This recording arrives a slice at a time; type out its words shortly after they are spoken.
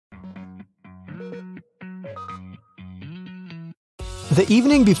The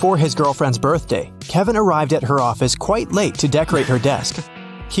evening before his girlfriend's birthday, Kevin arrived at her office quite late to decorate her desk.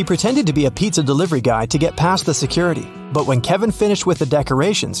 He pretended to be a pizza delivery guy to get past the security, but when Kevin finished with the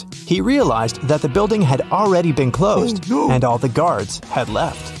decorations, he realized that the building had already been closed and all the guards had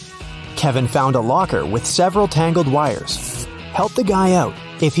left. Kevin found a locker with several tangled wires. Help the guy out.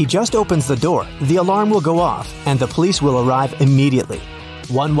 If he just opens the door, the alarm will go off and the police will arrive immediately.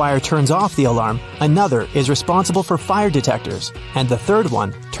 One wire turns off the alarm, another is responsible for fire detectors, and the third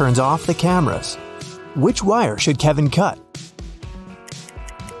one turns off the cameras. Which wire should Kevin cut?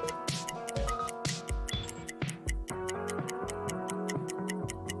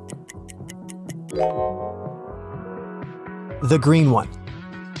 The green one.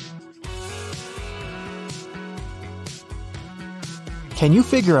 Can you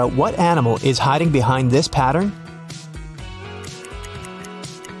figure out what animal is hiding behind this pattern?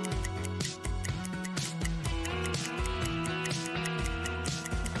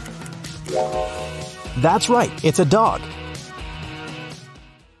 That's right, it's a dog.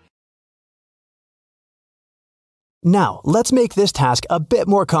 Now, let's make this task a bit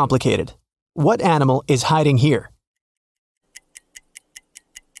more complicated. What animal is hiding here?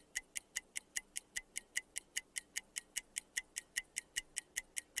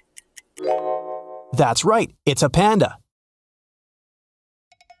 That's right, it's a panda.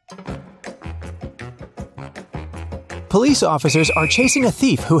 Police officers are chasing a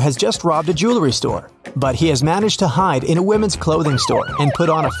thief who has just robbed a jewelry store, but he has managed to hide in a women's clothing store and put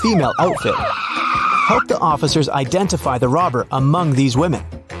on a female outfit. Help the officers identify the robber among these women.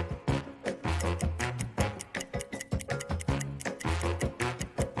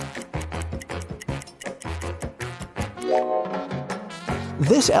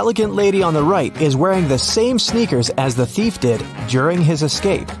 This elegant lady on the right is wearing the same sneakers as the thief did during his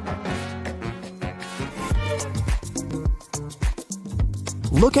escape.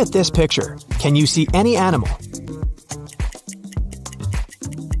 Look at this picture. Can you see any animal?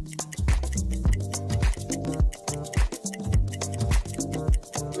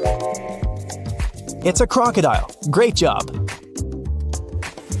 It's a crocodile. Great job.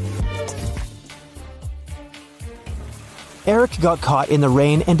 Eric got caught in the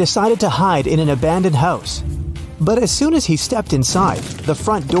rain and decided to hide in an abandoned house. But as soon as he stepped inside, the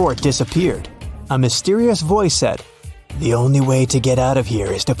front door disappeared. A mysterious voice said, "The only way to get out of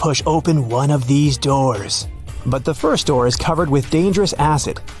here is to push open one of these doors." But the first door is covered with dangerous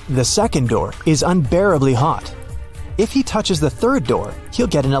acid. The second door is unbearably hot. If he touches the third door, he'll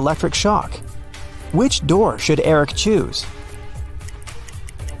get an electric shock. Which door should Eric choose?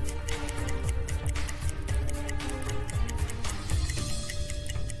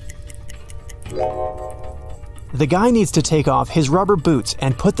 The guy needs to take off his rubber boots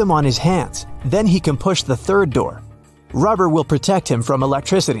and put them on his hands. Then he can push the third door. Rubber will protect him from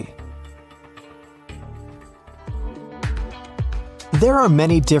electricity. There are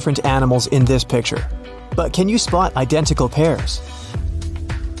many different animals in this picture, but can you spot identical pairs?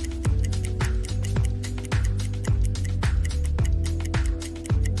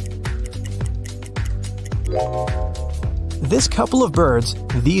 This couple of birds,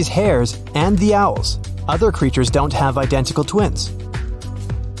 these hares, and the owls. Other creatures don't have identical twins.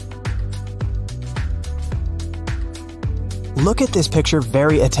 Look at this picture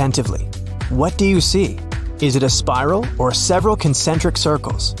very attentively. What do you see? Is it a spiral or several concentric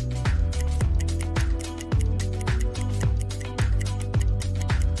circles?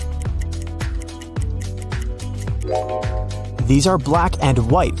 These are black and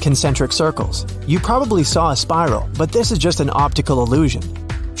white concentric circles. You probably saw a spiral, but this is just an optical illusion.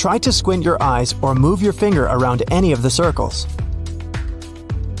 Try to squint your eyes or move your finger around any of the circles.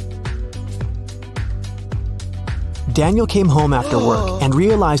 Daniel came home after work and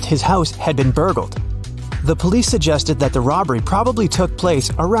realized his house had been burgled. The police suggested that the robbery probably took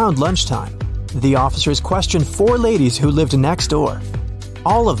place around lunchtime. The officers questioned 4 ladies who lived next door.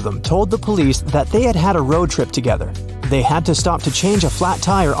 All of them told the police that they had had a road trip together. They had to stop to change a flat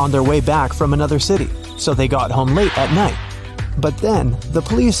tire on their way back from another city, so they got home late at night. But then, the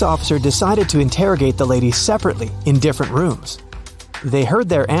police officer decided to interrogate the ladies separately in different rooms. They heard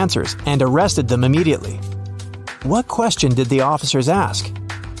their answers and arrested them immediately. What question did the officers ask?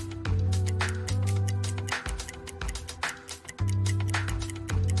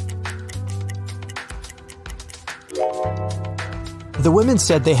 The women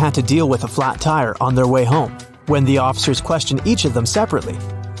said they had to deal with a flat tire on their way home. When the officers questioned each of them separately,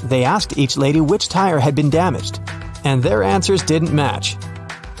 they asked each lady which tire had been damaged, and their answers didn't match.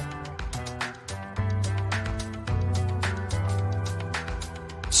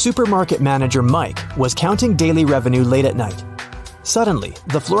 Supermarket manager Mike was counting daily revenue late at night. Suddenly,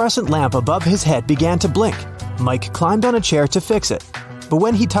 the fluorescent lamp above his head began to blink. Mike climbed on a chair to fix it. But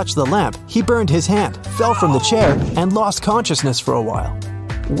when he touched the lamp, he burned his hand, fell from the chair, and lost consciousness for a while.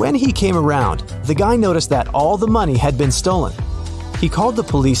 When he came around, the guy noticed that all the money had been stolen. He called the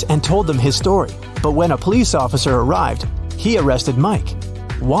police and told them his story, but when a police officer arrived, he arrested Mike.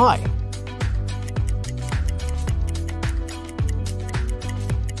 Why?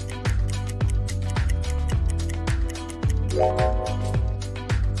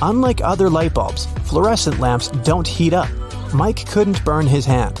 Unlike other light bulbs, fluorescent lamps don't heat up. Mike couldn't burn his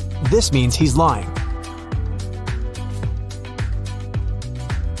hand. This means he's lying.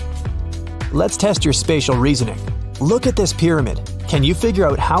 Let's test your spatial reasoning. Look at this pyramid. Can you figure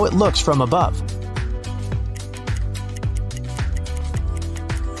out how it looks from above?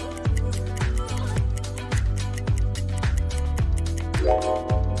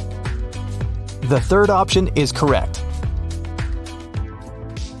 The third option is correct.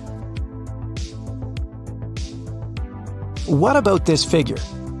 What about this figure?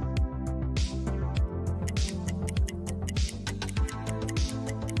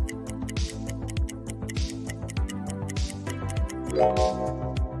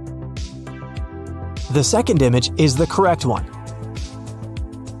 The second image is the correct one.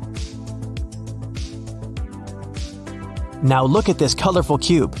 Now look at this colorful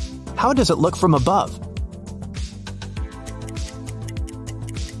cube. How does it look from above?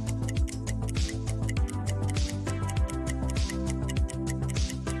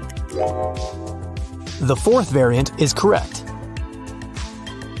 The fourth variant is correct.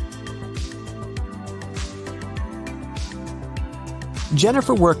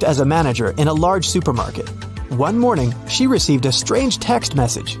 Jennifer worked as a manager in a large supermarket. One morning, she received a strange text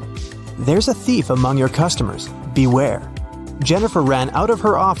message. "There's a thief among your customers. Beware." Jennifer ran out of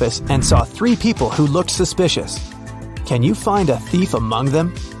her office and saw 3 people who looked suspicious. Can you find a thief among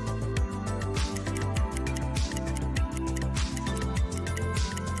them?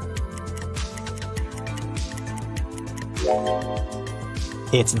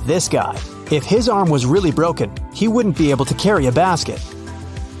 It's this guy. If his arm was really broken, he wouldn't be able to carry a basket.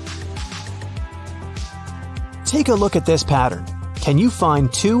 Take a look at this pattern. Can you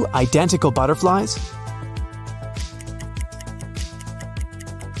find 2 identical butterflies?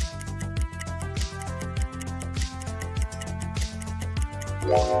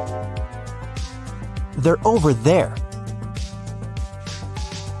 They're over there.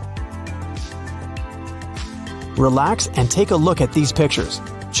 Relax and take a look at these pictures.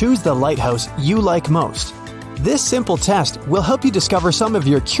 Choose the lighthouse you like most. This simple test will help you discover some of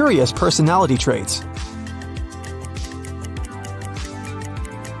your curious personality traits.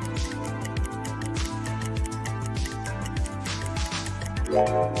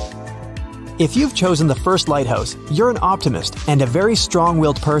 If you've chosen the first lighthouse, you're an optimist and a very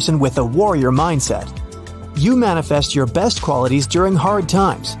strong-willed person with a warrior mindset. You manifest your best qualities during hard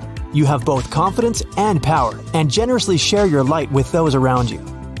times. You have both confidence and power, and generously share your light with those around you.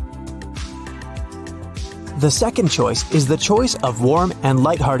 The second choice is the choice of warm and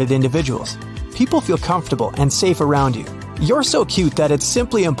lighthearted individuals. People feel comfortable and safe around you. You're so cute that it's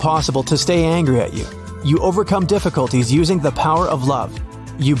simply impossible to stay angry at you. You overcome difficulties using the power of love.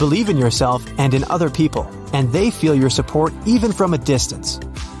 You believe in yourself and in other people, and they feel your support even from a distance.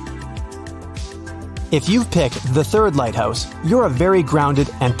 If you've picked the third lighthouse, you're a very grounded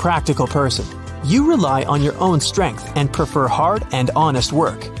and practical person. You rely on your own strength and prefer hard and honest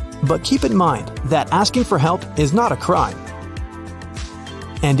work. But keep in mind that asking for help is not a crime.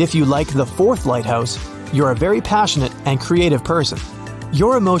 And if you like the fourth lighthouse, you're a very passionate and creative person.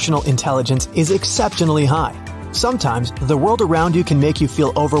 Your emotional intelligence is exceptionally high. Sometimes the world around you can make you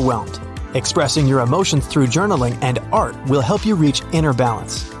feel overwhelmed. Expressing your emotions through journaling and art will help you reach inner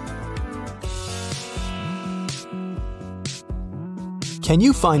balance. Can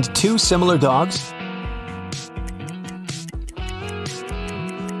you find 2 similar dogs?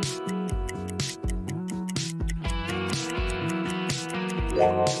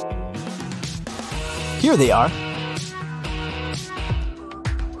 Here they are.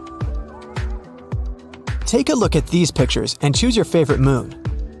 Take a look at these pictures and choose your favorite moon.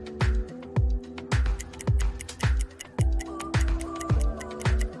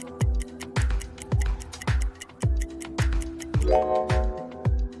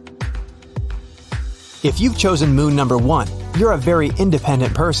 If you've chosen moon number 1, you're a very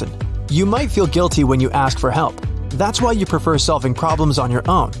independent person. You might feel guilty when you ask for help. That's why you prefer solving problems on your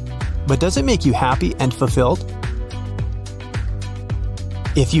own. But does it make you happy and fulfilled?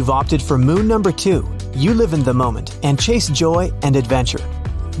 If you've opted for moon number 2, you live in the moment and chase joy and adventure.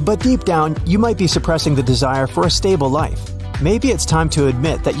 But deep down, you might be suppressing the desire for a stable life. Maybe it's time to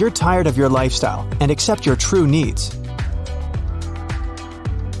admit that you're tired of your lifestyle and accept your true needs.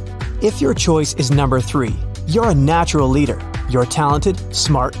 If your choice is number 3, you're a natural leader. You're talented,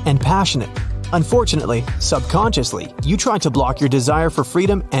 smart, and passionate. Unfortunately, subconsciously, you try to block your desire for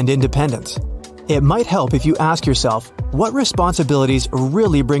freedom and independence. It might help if you ask yourself, what responsibilities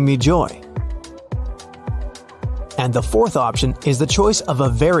really bring me joy? And the 4th option is the choice of a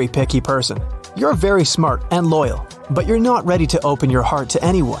very picky person. You're very smart and loyal, but you're not ready to open your heart to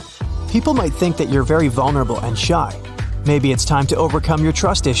anyone. People might think that you're very vulnerable and shy. Maybe it's time to overcome your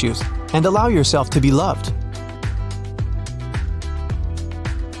trust issues and allow yourself to be loved.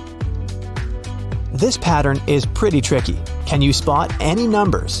 This pattern is pretty tricky. Can you spot any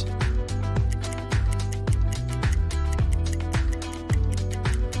numbers?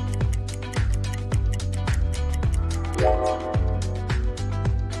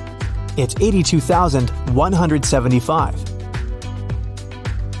 It's 82,175.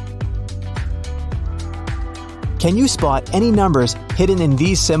 Can you spot any numbers hidden in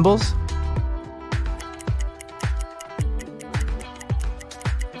these symbols?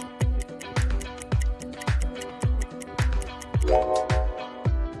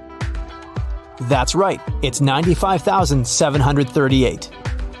 That's right, it's 95,738.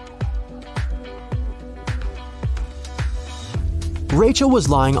 Rachel was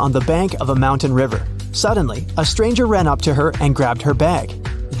lying on the bank of a mountain river. Suddenly, a stranger ran up to her and grabbed her bag.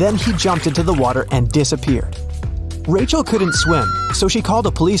 Then he jumped into the water and disappeared. Rachel couldn't swim, so she called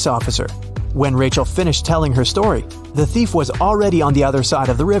a police officer. When Rachel finished telling her story, the thief was already on the other side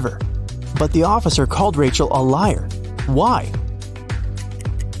of the river. But the officer called Rachel a liar. Why?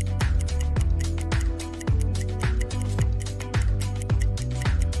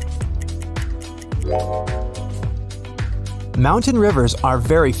 Mountain rivers are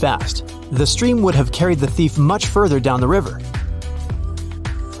very fast. The stream would have carried the thief much further down the river.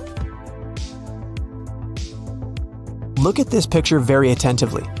 Look at this picture very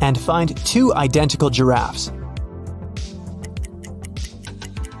attentively and find 2 identical giraffes.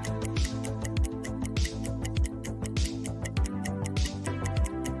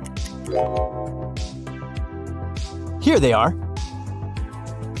 Here they are.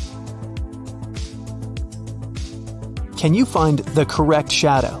 Can you find the correct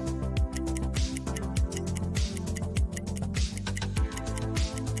shadow?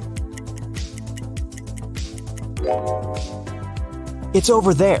 It's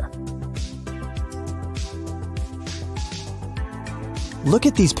over there. Look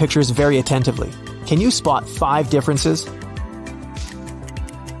at these pictures very attentively. Can you spot 5 differences?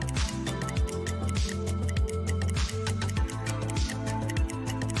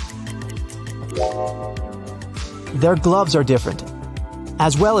 Their gloves are different,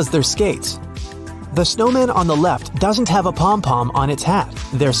 as well as their skates. The snowman on the left doesn't have a pom-pom on its hat.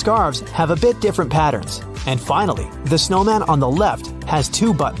 Their scarves have a bit different patterns. And finally, the snowman on the left has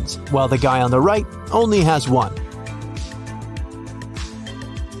 2 buttons, while the guy on the right only has 1.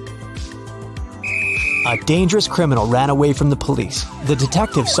 A dangerous criminal ran away from the police. The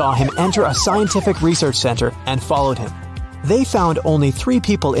detective saw him enter a scientific research center and followed him. They found only 3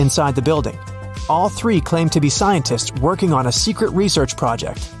 people inside the building. All 3 claimed to be scientists working on a secret research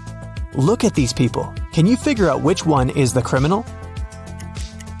project. Look at these people. Can you figure out which one is the criminal?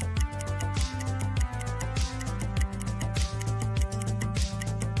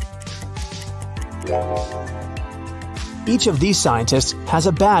 Each of these scientists has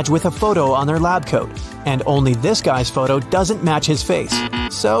a badge with a photo on their lab coat, and only this guy's photo doesn't match his face,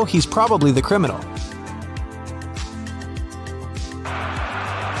 so he's probably the criminal.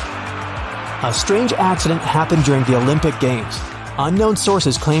 A strange accident happened during the Olympic Games. Unknown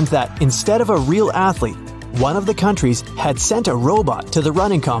sources claimed that instead of a real athlete, one of the countries had sent a robot to the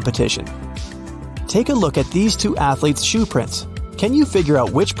running competition. Take a look at these 2 athletes' shoe prints. Can you figure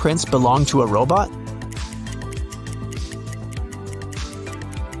out which prints belong to a robot?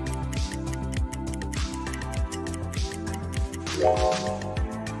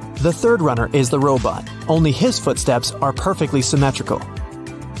 The third runner is the robot, only his footsteps are perfectly symmetrical.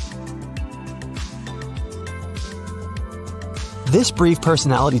 This brief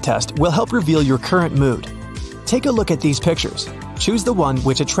personality test will help reveal your current mood. Take a look at these pictures. Choose the one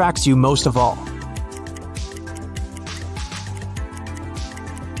which attracts you most of all.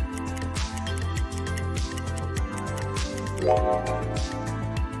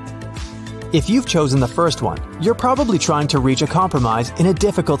 If you've chosen the first one, you're probably trying to reach a compromise in a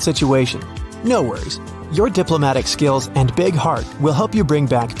difficult situation. No worries. Your diplomatic skills and big heart will help you bring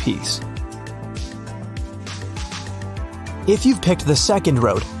back peace. If you've picked the second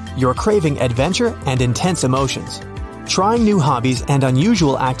road, you're craving adventure and intense emotions. Trying new hobbies and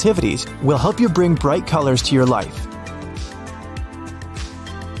unusual activities will help you bring bright colors to your life.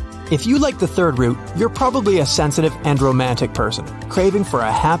 If you like the third route, you're probably a sensitive and romantic person, craving for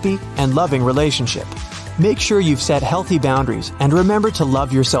a happy and loving relationship. Make sure you've set healthy boundaries and remember to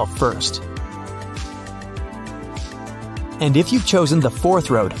love yourself first. And if you've chosen the fourth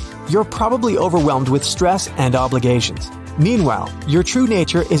road, you're probably overwhelmed with stress and obligations. Meanwhile, your true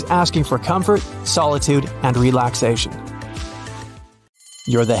nature is asking for comfort, solitude, and relaxation.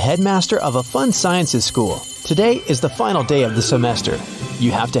 You're the headmaster of a fun sciences school. Today is the final day of the semester.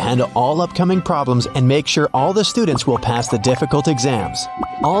 You have to handle all upcoming problems and make sure all the students will pass the difficult exams.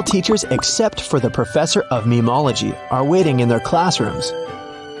 All teachers except for the professor of memology are waiting in their classrooms.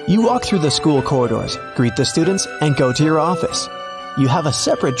 You walk through the school corridors, greet the students, and go to your office. You have a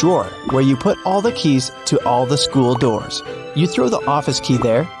separate drawer where you put all the keys to all the school doors. You throw the office key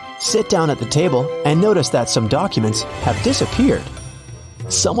there, sit down at the table, and notice that some documents have disappeared.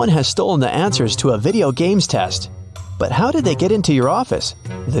 Someone has stolen the answers to a video games test. But how did they get into your office?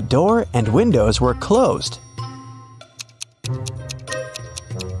 The door and windows were closed.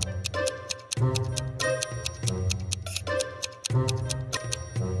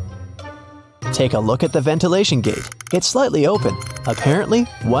 Take a look at the ventilation gate. It's slightly open. Apparently,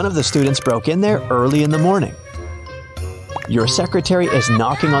 one of the students broke in there early in the morning. Your secretary is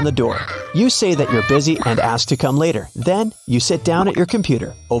knocking on the door. You say that you're busy and ask to come later. Then, you sit down at your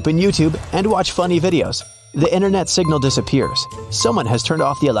computer, open YouTube, and watch funny videos. The internet signal disappears. Someone has turned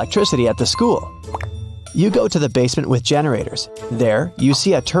off the electricity at the school. You go to the basement with generators. There, you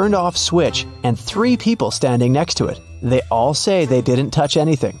see a turned-off switch and 3 people standing next to it. They all say they didn't touch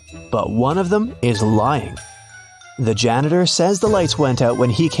anything, but one of them is lying. The janitor says the lights went out when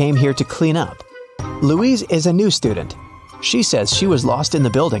he came here to clean up. Louise is a new student. She says she was lost in the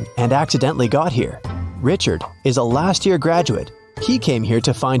building and accidentally got here. Richard is a last-year graduate. He came here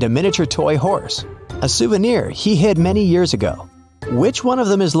to find a miniature toy horse, a souvenir he hid many years ago. Which one of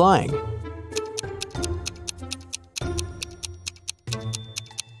them is lying?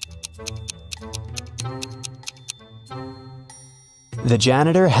 The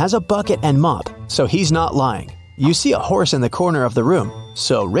janitor has a bucket and mop, so he's not lying. You see a horse in the corner of the room,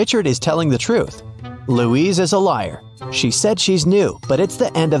 so Richard is telling the truth. Louise is a liar. She said she's new, but it's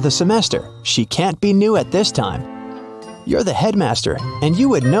the end of the semester. She can't be new at this time. You're the headmaster, and you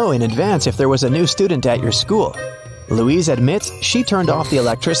would know in advance if there was a new student at your school. Louise admits she turned off the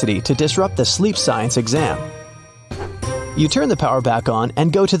electricity to disrupt the sleep science exam. You turn the power back on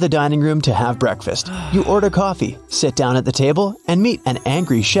and go to the dining room to have breakfast. You order coffee, sit down at the table, and meet an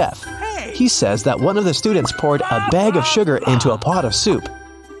angry chef. He says that one of the students poured a bag of sugar into a pot of soup.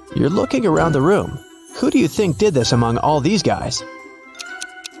 You're looking around the room. Who do you think did this among all these guys?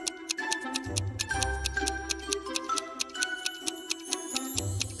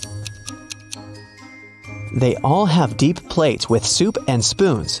 They all have deep plates with soup and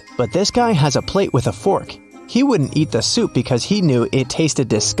spoons, but this guy has a plate with a fork. He wouldn't eat the soup because he knew it tasted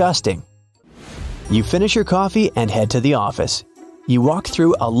disgusting. You finish your coffee and head to the office. You walk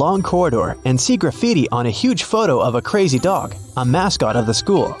through a long corridor and see graffiti on a huge photo of a crazy dog, a mascot of the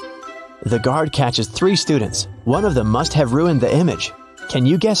school. The guard catches 3 students. One of them must have ruined the image. Can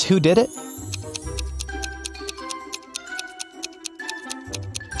you guess who did it?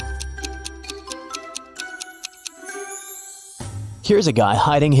 Here's a guy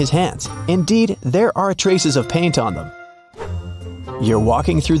hiding his hands. Indeed, there are traces of paint on them. You're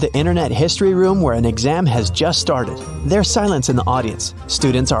walking through the internet history room where an exam has just started. There's silence in the audience.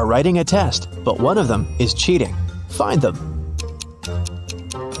 Students are writing a test, but one of them is cheating. Find them.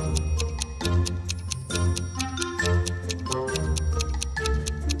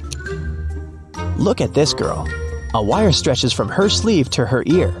 Look at this girl. A wire stretches from her sleeve to her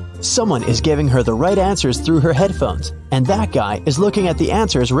ear. Someone is giving her the right answers through her headphones, and that guy is looking at the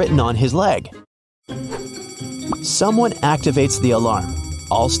answers written on his leg. Someone activates the alarm.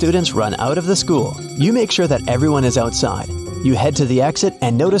 All students run out of the school. You make sure that everyone is outside. You head to the exit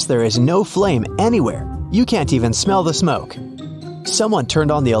and notice there is no flame anywhere. You can't even smell the smoke. Someone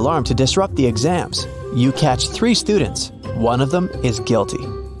turned on the alarm to disrupt the exams. You catch 3 students. One of them is guilty.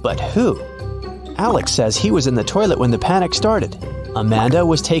 But who? Alex says he was in the toilet when the panic started. Amanda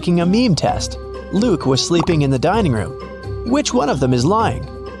was taking a meme test. Luke was sleeping in the dining room. Which one of them is lying?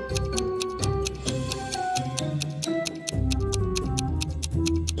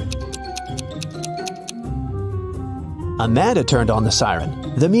 Amanda turned on the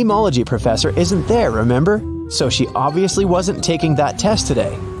siren. The memology professor isn't there, remember? So she obviously wasn't taking that test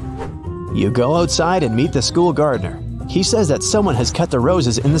today. You go outside and meet the school gardener. He says that someone has cut the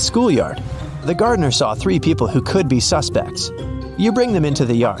roses in the schoolyard. The gardener saw 3 people who could be suspects. You bring them into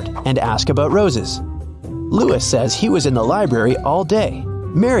the yard and ask about roses. Louis says he was in the library all day.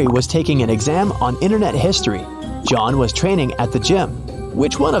 Mary was taking an exam on internet history. John was training at the gym.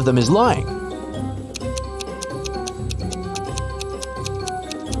 Which one of them is lying?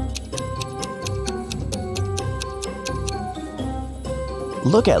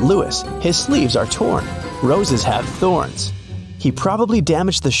 Look at Louis. His sleeves are torn. Roses have thorns. He probably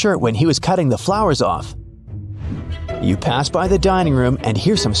damaged the shirt when he was cutting the flowers off. You pass by the dining room and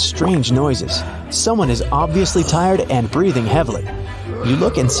hear some strange noises. Someone is obviously tired and breathing heavily. You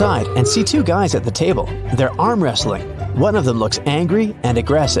look inside and see 2 guys at the table. They're arm wrestling. One of them looks angry and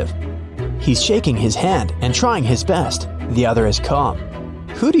aggressive. He's shaking his hand and trying his best. The other is calm.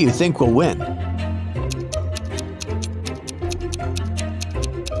 Who do you think will win?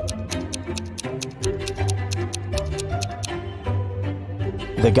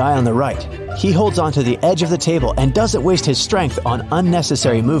 The guy on the right. He holds onto the edge of the table and doesn't waste his strength on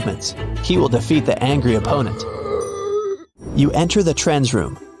unnecessary movements. He will defeat the angry opponent. You enter the trends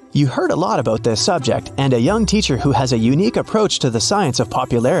room. You heard a lot about this subject and a young teacher who has a unique approach to the science of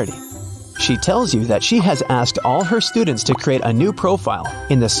popularity. She tells you that she has asked all her students to create a new profile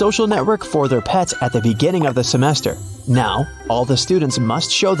in the social network for their pets at the beginning of the semester. Now, all the students must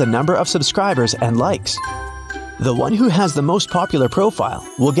show the number of subscribers and likes. The one who has the most popular profile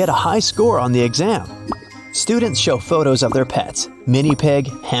will get a high score on the exam. Students show photos of their pets: mini pig,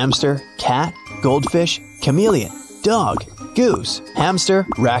 hamster, cat, goldfish, chameleon, dog, goose, hamster,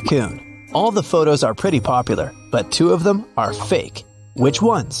 raccoon. All the photos are pretty popular, but 2 of them are fake. Which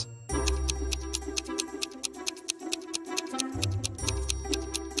ones?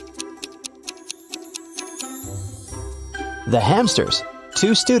 The hamsters.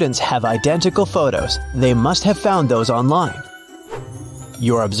 2 students have identical photos. They must have found those online.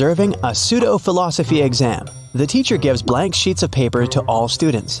 You're observing a pseudo-philosophy exam. The teacher gives blank sheets of paper to all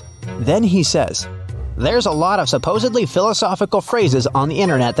students. Then he says, "There's a lot of supposedly philosophical phrases on the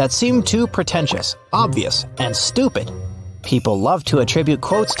internet that seem too pretentious, obvious, and stupid. People love to attribute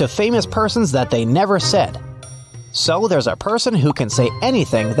quotes to famous persons that they never said. So there's a person who can say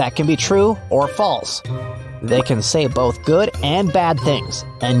anything that can be true or false. They can say both good and bad things,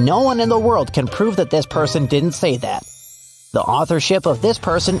 and no one in the world can prove that this person didn't say that. The authorship of this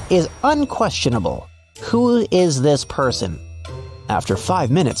person is unquestionable. Who is this person?" After 5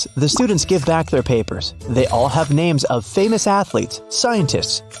 minutes, the students give back their papers. They all have names of famous athletes,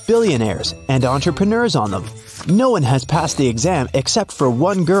 scientists, billionaires, and entrepreneurs on them. No one has passed the exam except for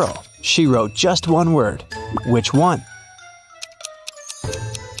one girl. She wrote just one word. Which one?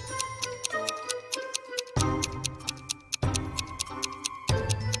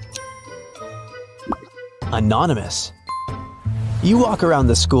 Anonymous. You walk around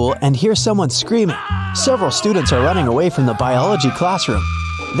the school and hear someone screaming. Several students are running away from the biology classroom.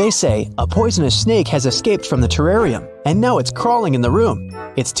 They say a poisonous snake has escaped from the terrarium, and now it's crawling in the room.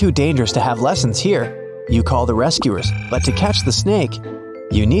 It's too dangerous to have lessons here. You call the rescuers, but to catch the snake,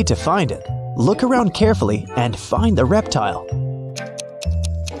 you need to find it. Look around carefully and find the reptile.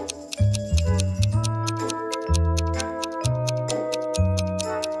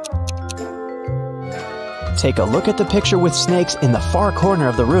 Take a look at the picture with snakes in the far corner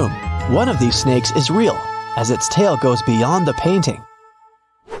of the room. One of these snakes is real, as its tail goes beyond the painting.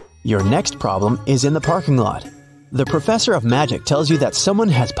 Your next problem is in the parking lot. The professor of magic tells you that someone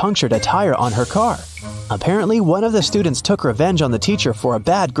has punctured a tire on her car. Apparently, one of the students took revenge on the teacher for a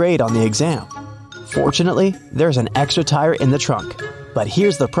bad grade on the exam. Fortunately, there's an extra tire in the trunk. But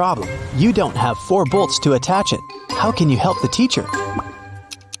here's the problem. You don't have 4 bolts to attach it. How can you help the teacher?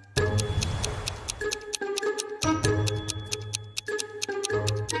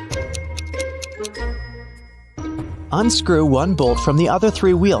 Unscrew 1 bolt from the other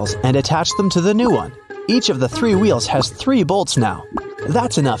 3 wheels and attach them to the new one. Each of the 3 wheels has 3 bolts now.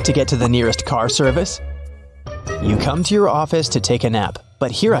 That's enough to get to the nearest car service. You come to your office to take a nap,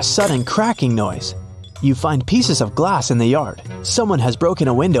 but hear a sudden cracking noise. You find pieces of glass in the yard. Someone has broken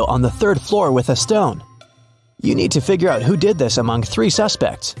a window on the 3rd floor with a stone. You need to figure out who did this among 3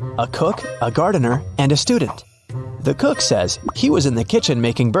 suspects: a cook, a gardener, and a student. The cook says he was in the kitchen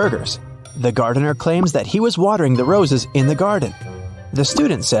making burgers. The gardener claims that he was watering the roses in the garden. The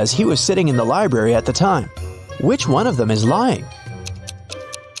student says he was sitting in the library at the time. Which one of them is lying?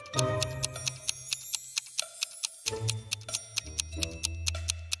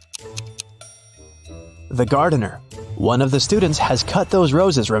 The gardener. One of the students has cut those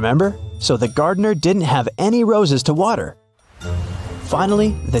roses, remember? So the gardener didn't have any roses to water.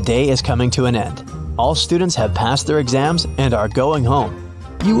 Finally, the day is coming to an end. All students have passed their exams and are going home.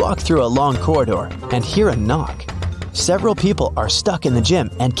 You walk through a long corridor and hear a knock. Several people are stuck in the gym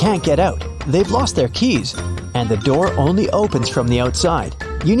and can't get out. They've lost their keys, and the door only opens from the outside.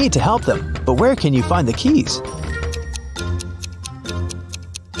 You need to help them, but where can you find the keys?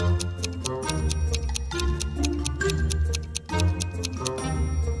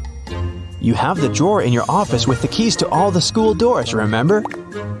 You have the drawer in your office with the keys to all the school doors, remember?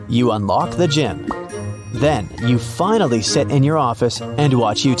 You unlock the gym. Then, you finally sit in your office and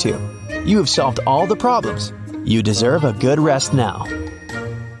watch YouTube. You have solved all the problems. You deserve a good rest now.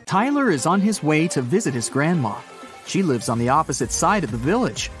 Tyler is on his way to visit his grandma. She lives on the opposite side of the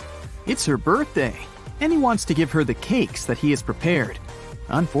village. It's her birthday, and he wants to give her the cakes that he has prepared.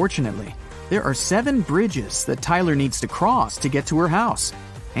 Unfortunately, there are 7 bridges that Tyler needs to cross to get to her house.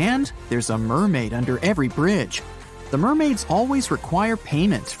 And there's a mermaid under every bridge. The mermaids always require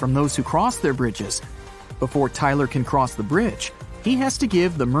payment from those who cross their bridges. Before Tyler can cross the bridge, he has to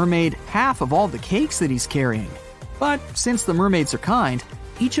give the mermaid half of all the cakes that he's carrying. But since the mermaids are kind,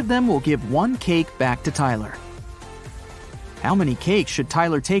 each of them will give 1 cake back to Tyler. How many cakes should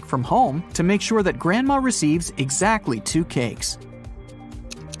Tyler take from home to make sure that Grandma receives exactly 2 cakes?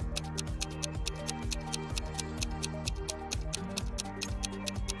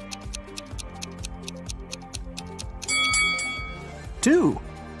 Two.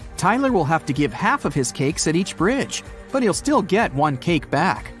 Tyler will have to give half of his cakes at each bridge, but he'll still get 1 cake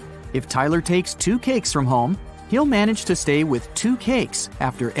back. If Tyler takes 2 cakes from home, he'll manage to stay with 2 cakes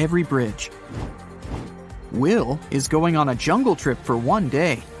after every bridge. Will is going on a jungle trip for 1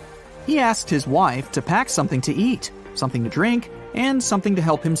 day. He asked his wife to pack something to eat, something to drink, and something to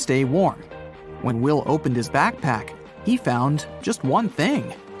help him stay warm. When Will opened his backpack, he found just one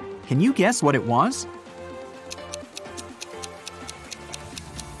thing. Can you guess what it was?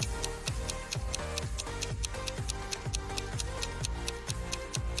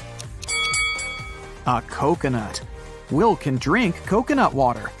 A coconut. Will can drink coconut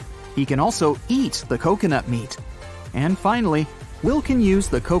water. He can also eat the coconut meat. And finally, Will can use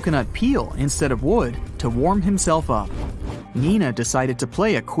the coconut peel instead of wood to warm himself up. Nina decided to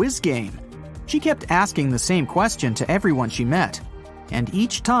play a quiz game. She kept asking the same question to everyone she met, and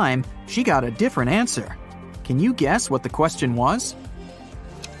each time she got a different answer. Can you guess what the question was?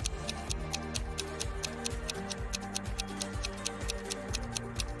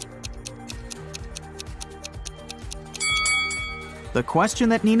 The question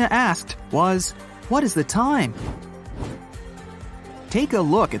that Nina asked was, what is the time? Take a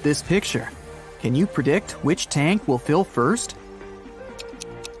look at this picture. Can you predict which tank will fill first?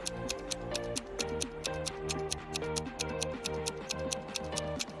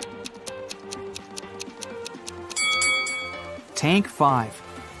 Tank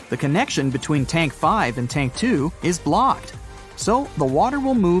 5. The connection between Tank 5 and Tank 2 is blocked, so the water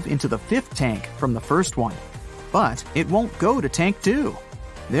will move into the 5th tank from the first one. But it won't go to Tank 2.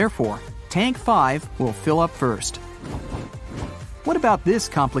 Therefore, Tank 5 will fill up first. What about this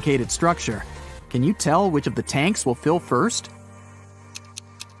complicated structure? Can you tell which of the tanks will fill first?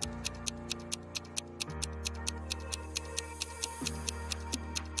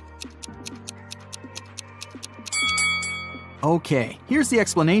 Okay, here's the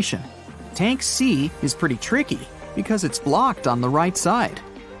explanation. Tank C is pretty tricky because it's blocked on the right side.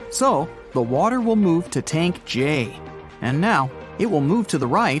 So, the water will move to Tank J, and now it will move to the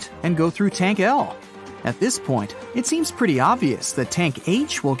right and go through Tank L. At this point, it seems pretty obvious that Tank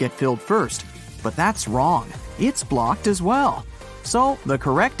H will get filled first, but that's wrong. It's blocked as well. So the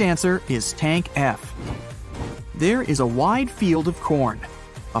correct answer is Tank F. There is a wide field of corn.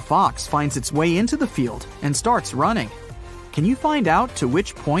 A fox finds its way into the field and starts running. Can you find out to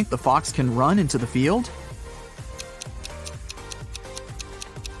which point the fox can run into the field?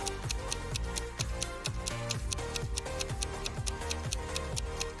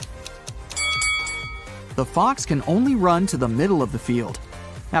 The fox can only run to the middle of the field.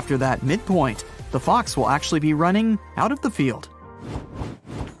 After that midpoint, the fox will actually be running out of the field.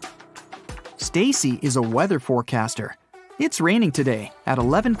 Stacy is a weather forecaster. It's raining today at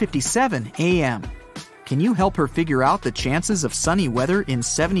 11:57 a.m. Can you help her figure out the chances of sunny weather in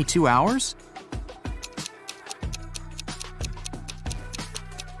 72 hours?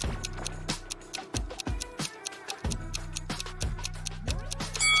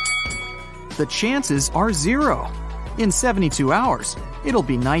 The chances are 0. In 72 hours, it'll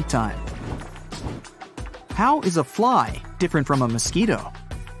be nighttime. How is a fly different from a mosquito?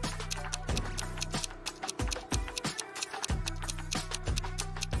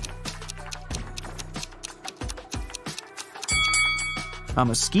 A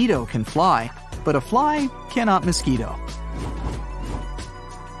mosquito can fly, but a fly cannot mosquito.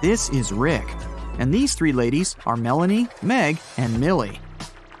 This is Rick, and these three ladies are Melanie, Meg, and Millie.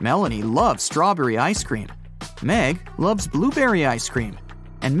 Melanie loves strawberry ice cream. Meg loves blueberry ice cream.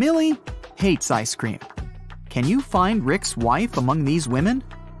 And Millie hates ice cream. Can you find Rick's wife among these women?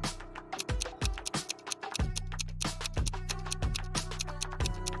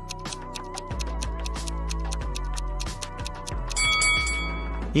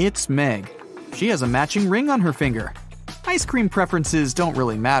 It's Meg. She has a matching ring on her finger. Ice cream preferences don't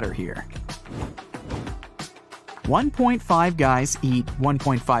really matter here. 1.5 guys eat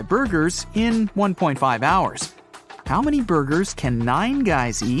 1.5 burgers in 1.5 hours. How many burgers can 9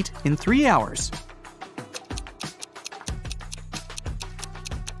 guys eat in 3 hours?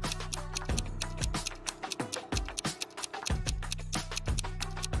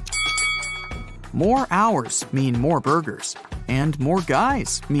 More hours mean more burgers, and more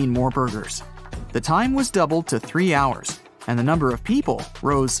guys mean more burgers. The time was doubled to 3 hours, and the number of people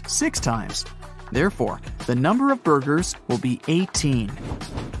rose 6 times. Therefore, the number of burgers will be 18.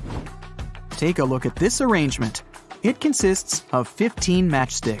 Take a look at this arrangement. It consists of 15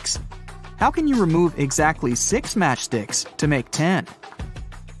 matchsticks. How can you remove exactly 6 matchsticks to make 10?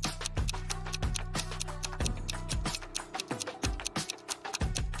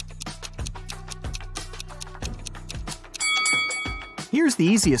 Here's the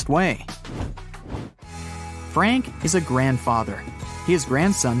easiest way. Frank is a grandfather. His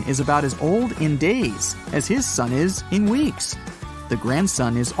grandson is about as old in days as his son is in weeks. The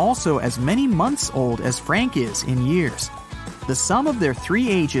grandson is also as many months old as Frank is in years. The sum of their 3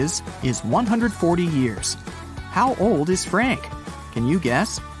 ages is 140 years. How old is Frank? Can you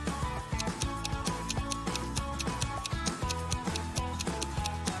guess?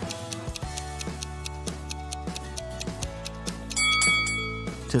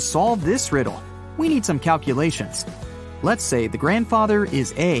 To solve this riddle, we need some calculations. Let's say the grandfather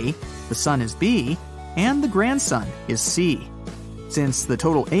is A, the son is B, and the grandson is C. Since the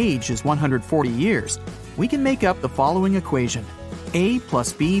total age is 140 years, we can make up the following equation. A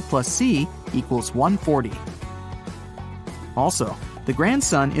plus B plus C equals 140. Also, the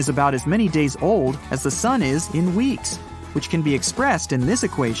grandson is about as many days old as the son is in weeks, which can be expressed in this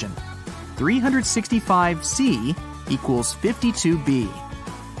equation. 365C equals 52B.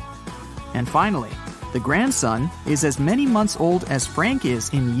 And finally, the grandson is as many months old as Frank is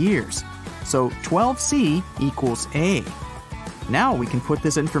in years, so 12C equals A. Now we can put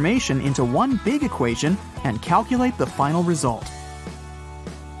this information into one big equation and calculate the final result.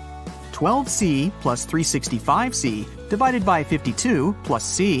 12C plus 365C divided by 52 plus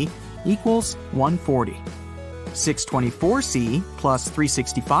C equals 140. 624C plus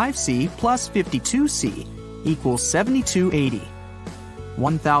 365C plus 52C equals 7280.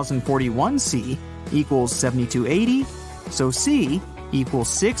 1041C equals 7280, so C equals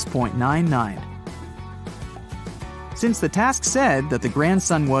 6.99. Since the task said that the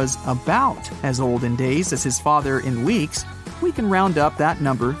grandson was about as old in days as his father in weeks, we can round up that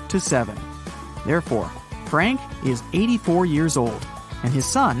number to 7. Therefore, Frank is 84 years old, and his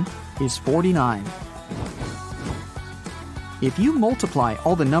son is 49. If you multiply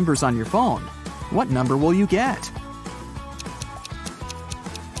all the numbers on your phone, what number will you get?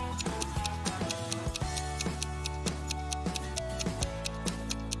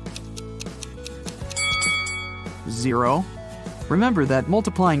 Zero. Remember that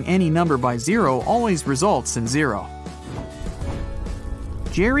multiplying any number by 0 always results in 0.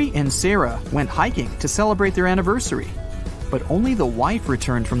 Jerry and Sarah went hiking to celebrate their anniversary, but only the wife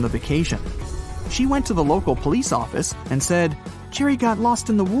returned from the vacation. She went to the local police office and said, "Jerry got lost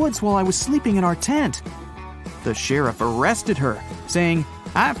in the woods while I was sleeping in our tent." The sheriff arrested her, saying,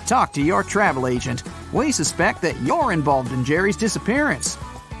 "I've talked to your travel agent. We suspect that you're involved in Jerry's disappearance."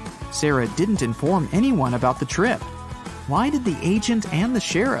 Sarah didn't inform anyone about the trip. Why did the agent and the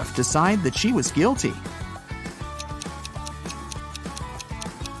sheriff decide that she was guilty?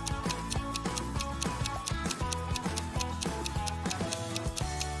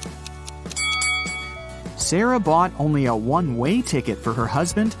 Sarah bought only a one-way ticket for her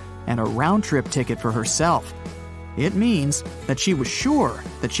husband and a round-trip ticket for herself. It means that she was sure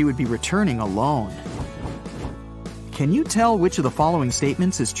that she would be returning alone. Can you tell which of the following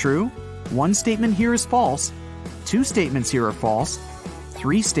statements is true? One statement here is false. 2 statements here are false.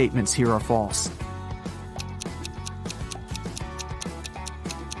 3 statements here are false.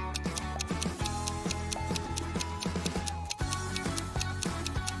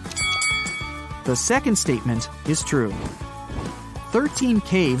 The second statement is true. 13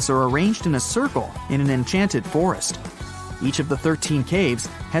 caves are arranged in a circle in an enchanted forest. Each of the 13 caves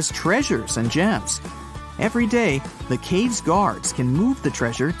has treasures and gems. Every day, the cave's guards can move the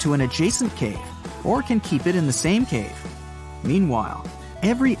treasure to an adjacent cave or can keep it in the same cave. Meanwhile,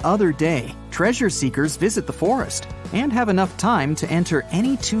 every other day, treasure seekers visit the forest and have enough time to enter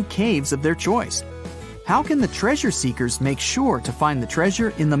any 2 caves of their choice. How can the treasure seekers make sure to find the treasure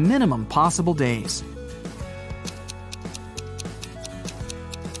in the minimum possible days?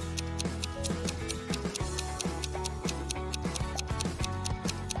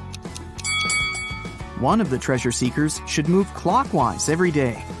 One of the treasure seekers should move clockwise every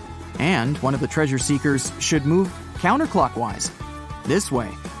day, and one of the treasure seekers should move counterclockwise. This way,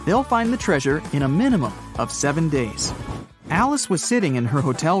 they'll find the treasure in a minimum of 7 days. Alice was sitting in her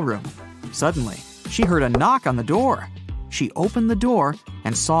hotel room. Suddenly, she heard a knock on the door. She opened the door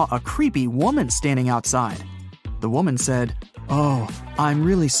and saw a creepy woman standing outside. The woman said, "Oh, I'm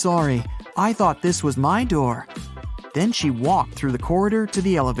really sorry. I thought this was my door." Then she walked through the corridor to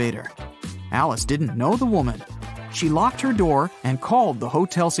the elevator. Alice didn't know the woman. She locked her door and called the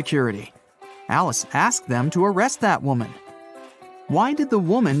hotel security. Alice asked them to arrest that woman. Why did the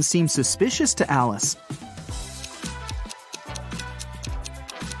woman seem suspicious to Alice?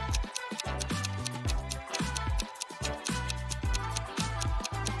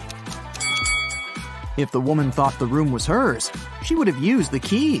 If the woman thought the room was hers, she would have used the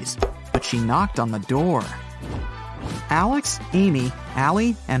keys, but she knocked on the door. Alex, Amy,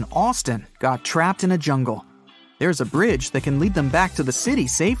 Allie, and Austin got trapped in a jungle. There's a bridge that can lead them back to the city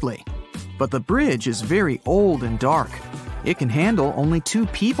safely. But the bridge is very old and dark. It can handle only 2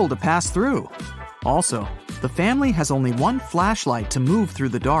 people to pass through. Also, the family has only 1 flashlight to move through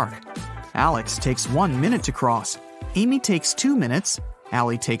the dark. Alex takes 1 minute to cross. Amy takes 2 minutes,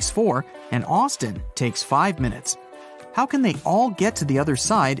 Allie takes 4, and Austin takes 5 minutes. How can they all get to the other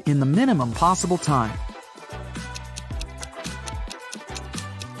side in the minimum possible time?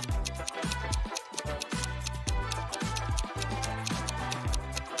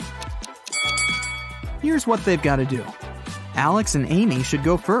 Here's what they've got to do. Alex and Amy should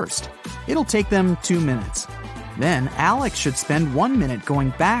go first. It'll take them 2 minutes. Then Alex should spend 1 minute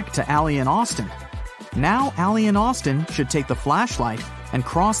going back to Allie and Austin. Now Allie and Austin should take the flashlight and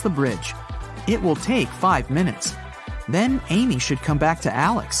cross the bridge. It will take 5 minutes. Then Amy should come back to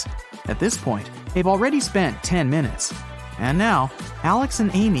Alex. At this point, they've already spent 10 minutes. And now, Alex and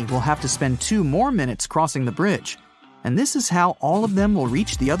Amy will have to spend 2 more minutes crossing the bridge. And this is how all of them will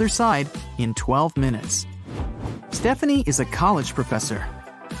reach the other side in 12 minutes. Stephanie is a college professor.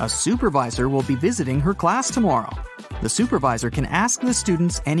 A supervisor will be visiting her class tomorrow. The supervisor can ask the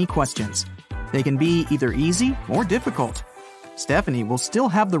students any questions. They can be either easy or difficult. Stephanie will still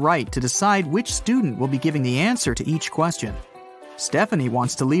have the right to decide which student will be giving the answer to each question. Stephanie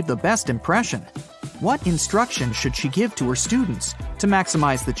wants to leave the best impression. What instruction should she give to her students to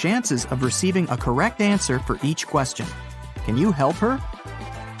maximize the chances of receiving a correct answer for each question? Can you help her?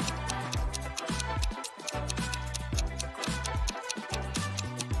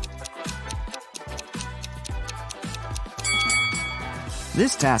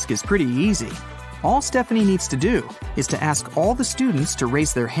 This task is pretty easy. All Stephanie needs to do is to ask all the students to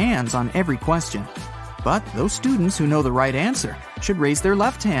raise their hands on every question. But those students who know the right answer should raise their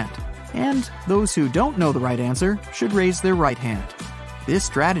left hand, and those who don't know the right answer should raise their right hand. This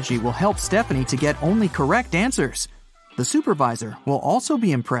strategy will help Stephanie to get only correct answers. The supervisor will also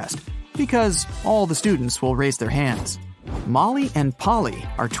be impressed because all the students will raise their hands. Molly and Polly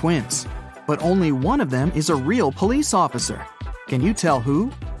are twins, but only one of them is a real police officer. Can you tell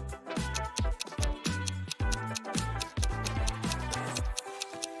who?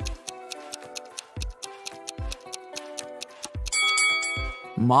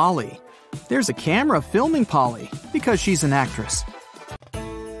 Molly. There's a camera filming Polly because she's an actress.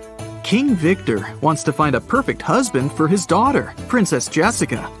 King Victor wants to find a perfect husband for his daughter, Princess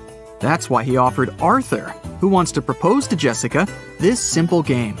Jessica. That's why he offered Arthur, who wants to propose to Jessica, this simple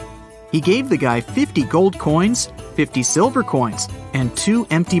game. He gave the guy 50 gold coins, 50 silver coins, and 2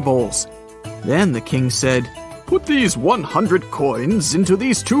 empty bowls. Then the king said, "Put these 100 coins into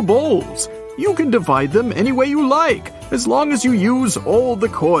these 2 bowls. You can divide them any way you like, as long as you use all the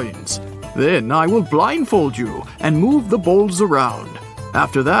coins. Then I will blindfold you and move the bowls around.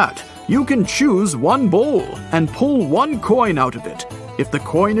 After that, you can choose 1 bowl and pull 1 coin out of it. If the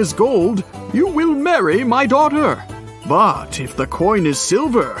coin is gold, you will marry my daughter. But if the coin is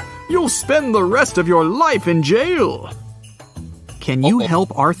silver, you'll spend the rest of your life in jail." Can you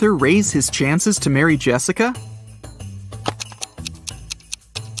help Arthur raise his chances to marry Jessica?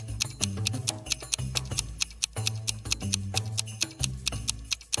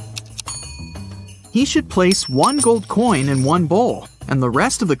 He should place 1 gold coin in 1 bowl and the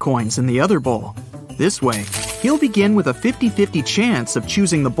rest of the coins in the other bowl. This way, he'll begin with a 50-50 chance of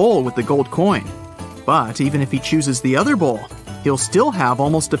choosing the bowl with the gold coin. But even if he chooses the other bowl, he'll still have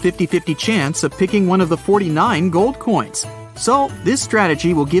almost a 50-50 chance of picking one of the 49 gold coins. So, this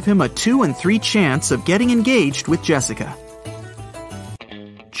strategy will give him a 2 in 3 chance of getting engaged with Jessica.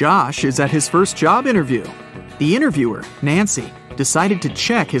 Josh is at his first job interview. The interviewer, Nancy, decided to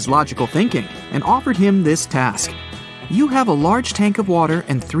check his logical thinking and offered him this task. You have a large tank of water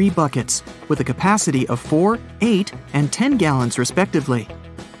and 3 buckets with a capacity of 4, 8, and 10 gallons respectively.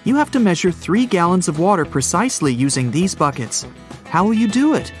 You have to measure 3 gallons of water precisely using these buckets. How will you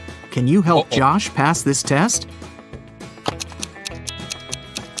do it? Can you help Josh pass this test?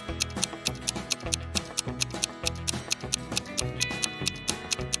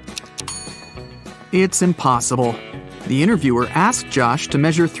 It's impossible. The interviewer asked Josh to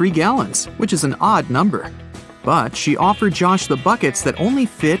measure 3 gallons, which is an odd number. But she offered Josh the buckets that only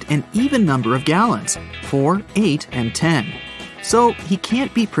fit an even number of gallons, 4, 8, and 10. So he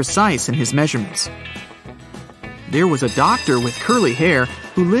can't be precise in his measurements. There was a doctor with curly hair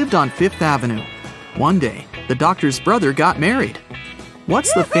who lived on 5th Avenue. One day, the doctor's brother got married.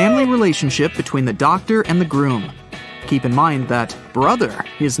 What's the family relationship between the doctor and the groom? Keep in mind that brother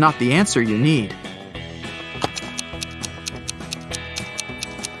is not the answer you need.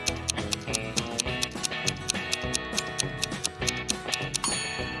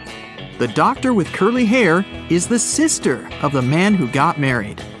 The doctor with curly hair is the sister of the man who got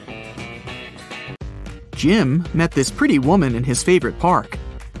married. Jim met this pretty woman in his favorite park.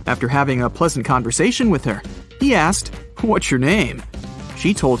 After having a pleasant conversation with her, he asked, "What's your name?"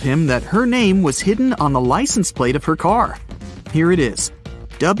 She told him that her name was hidden on the license plate of her car. Here it is,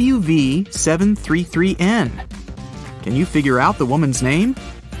 WV733N. Can you figure out the woman's name?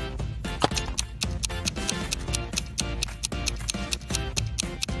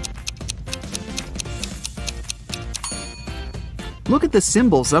 Look at the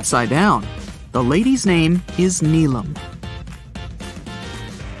symbols upside down. The lady's name is Neelam.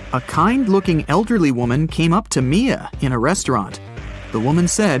 A kind-looking elderly woman came up to Mia in a restaurant. The woman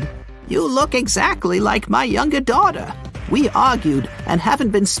said, "You look exactly like my younger daughter. We argued and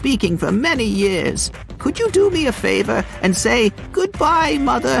haven't been speaking for many years. Could you do me a favor and say, 'Goodbye,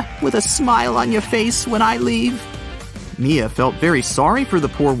 Mother,' with a smile on your face when I leave?" Mia felt very sorry for the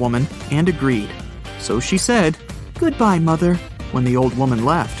poor woman and agreed. So she said, "Goodbye, Mother," when the old woman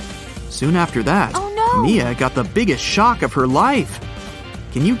left. Soon after that, Mia got the biggest shock of her life.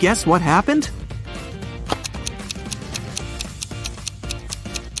 Can you guess what happened?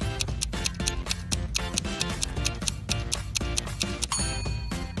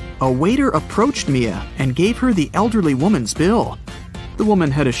 A waiter approached Mia and gave her the elderly woman's bill. The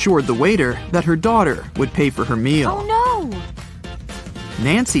woman had assured the waiter that her daughter would pay for her meal. Oh no!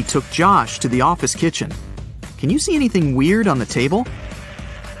 Nancy took Josh to the office kitchen. Can you see anything weird on the table?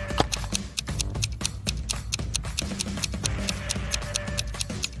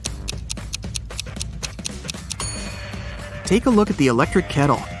 Take a look at the electric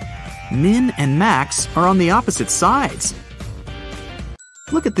kettle. Min and Max are on the opposite sides.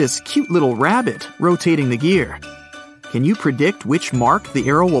 Look at this cute little rabbit rotating the gear. Can you predict which mark the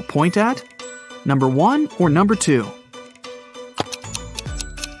arrow will point at? Number 1 or number 2?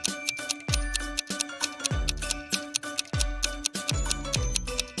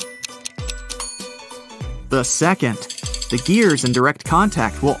 The second. The gears in direct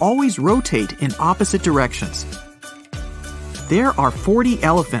contact will always rotate in opposite directions. There are 40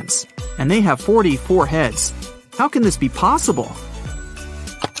 elephants, and they have 44 heads. How can this be possible?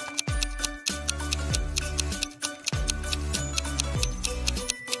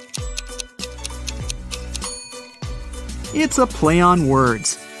 It's a play on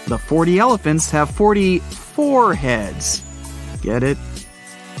words. The 40 elephants have 44 heads. Get it?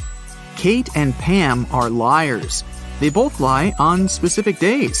 Kate and Pam are liars. They both lie on specific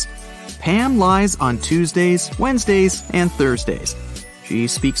days. Pam lies on Tuesdays, Wednesdays, and Thursdays. She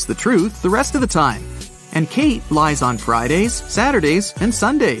speaks the truth the rest of the time. And Kate lies on Fridays, Saturdays, and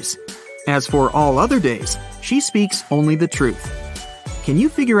Sundays. As for all other days, she speaks only the truth. Can you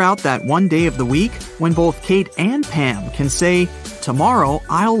figure out that one day of the week when both Kate and Pam can say, "Tomorrow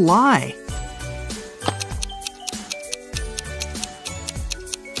I'll lie"?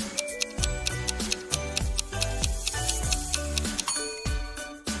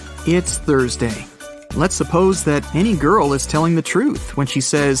 It's Thursday. Let's suppose that any girl is telling the truth when she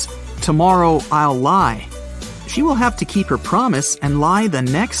says, "Tomorrow I'll lie." She will have to keep her promise and lie the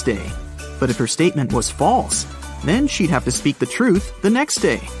next day. But if her statement was false, then she'd have to speak the truth the next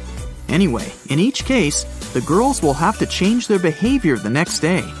day. Anyway, in each case, the girls will have to change their behavior the next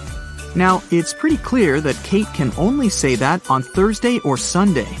day. Now, it's pretty clear that Kate can only say that on Thursday or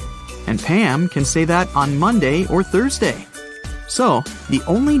Sunday, and Pam can say that on Monday or Thursday. So, the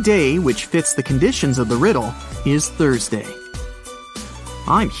only day which fits the conditions of the riddle is Thursday.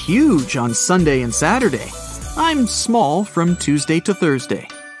 I'm huge on Sunday and Saturday. I'm small from Tuesday to Thursday.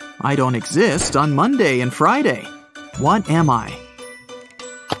 I don't exist on Monday and Friday. What am I?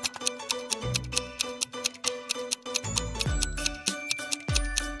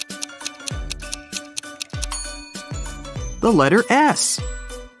 The letter S.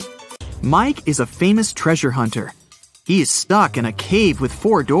 Mike is a famous treasure hunter. He is stuck in a cave with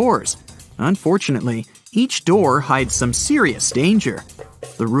 4 doors. Unfortunately, each door hides some serious danger.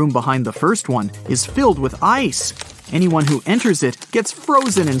 The room behind the first one is filled with ice. Anyone who enters it gets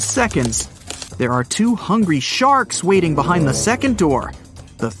frozen in seconds. There are 2 hungry sharks waiting behind the second door.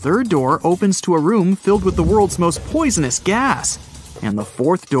 The third door opens to a room filled with the world's most poisonous gas. And the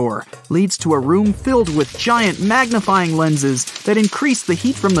fourth door leads to a room filled with giant magnifying lenses that increase the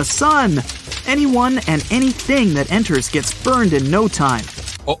heat from the sun. Anyone and anything that enters gets burned in no time.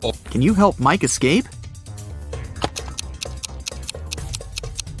 Uh-oh. Can you help Mike escape?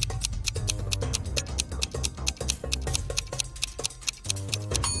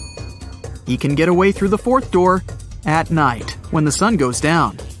 He can get away through the fourth door at night when the sun goes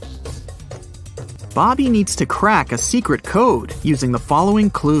down. Bobby needs to crack a secret code using the following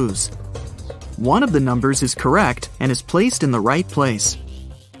clues. One of the numbers is correct and is placed in the right place.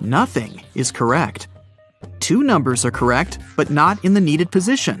 Nothing is correct. 2 numbers are correct, but not in the needed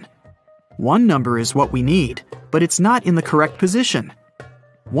position. 1 number is what we need, but it's not in the correct position.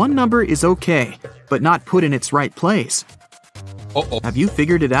 1 number is okay, but not put in its right place. Uh-oh. Have you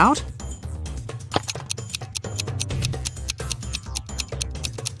figured it out?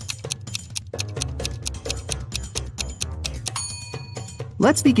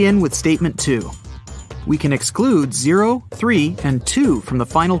 Let's begin with statement 2. We can exclude 0, 3, and 2 from the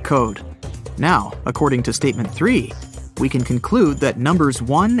final code. Now, according to statement 3, we can conclude that numbers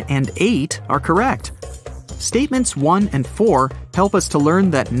 1 and 8 are correct. Statements 1 and 4 help us to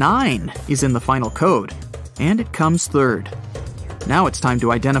learn that 9 is in the final code, and it comes third. Now it's time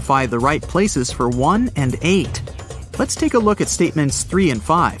to identify the right places for 1 and 8. Let's take a look at statements 3 and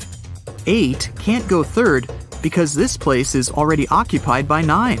 5. 8 can't go third because this place is already occupied by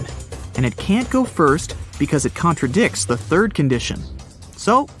 9. And it can't go first because it contradicts the third condition.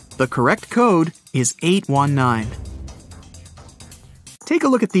 So, the correct code is 819. Take a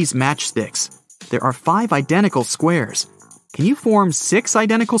look at these matchsticks. There are 5 identical squares. Can you form 6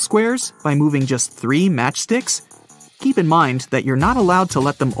 identical squares by moving just 3 matchsticks? Keep in mind that you're not allowed to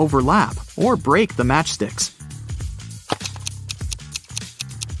let them overlap or break the matchsticks.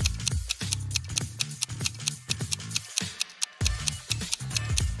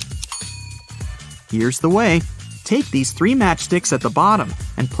 Here's the way. Take these 3 matchsticks at the bottom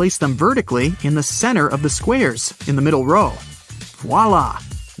and place them vertically in the center of the squares in the middle row. Voila!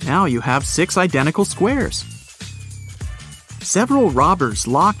 Now you have 6 identical squares. Several robbers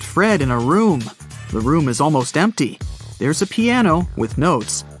locked Fred in a room. The room is almost empty. There's a piano with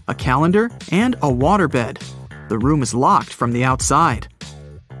notes, a calendar, and a waterbed. The room is locked from the outside.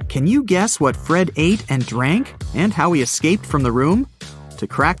 Can you guess what Fred ate and drank and how he escaped from the room? To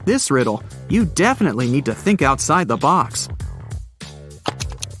crack this riddle, you definitely need to think outside the box.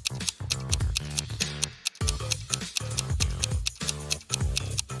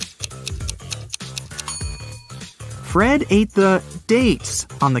 Fred ate the dates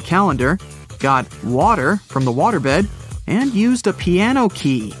on the calendar, got water from the waterbed, and used a piano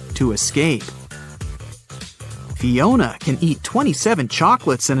key to escape. Fiona can eat 27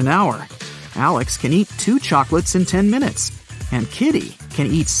 chocolates in an hour. Alex can eat 2 chocolates in 10 minutes. And Kitty can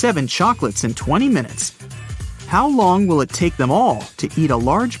eat 7 chocolates in 20 minutes. How long will it take them all to eat a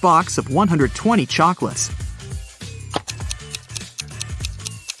large box of 120 chocolates?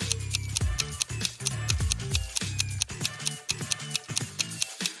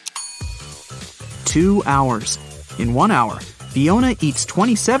 Two hours. In 1 hour, Fiona eats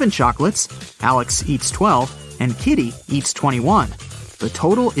 27 chocolates, Alex eats 12, and Kitty eats 21. The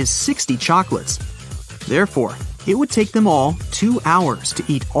total is 60 chocolates. Therefore, it would take them all 2 hours to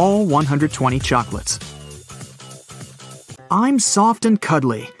eat all 120 chocolates. I'm soft and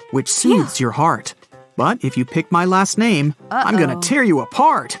cuddly, which soothes your heart. But if you pick my last name, I'm gonna tear you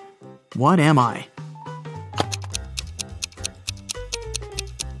apart. What am I?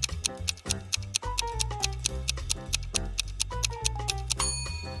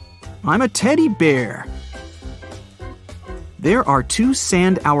 I'm a teddy bear. There are 2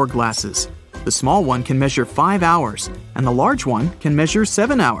 sand hourglasses. The small one can measure 5 hours, and the large one can measure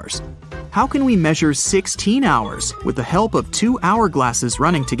 7 hours. How can we measure 16 hours with the help of two hourglasses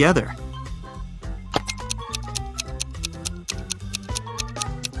running together?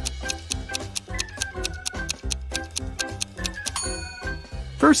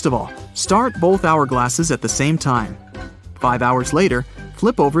 First of all, start both hourglasses at the same time. 5 hours later,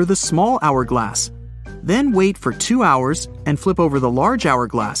 flip over the small hourglass. Then wait for 2 hours and flip over the large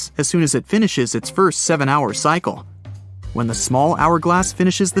hourglass as soon as it finishes its first 7-hour cycle. When the small hourglass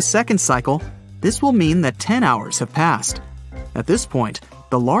finishes the second cycle, this will mean that 10 hours have passed. At this point,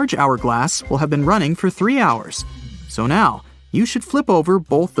 the large hourglass will have been running for 3 hours. So now, you should flip over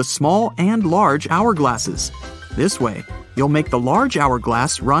both the small and large hourglasses. This way, you'll make the large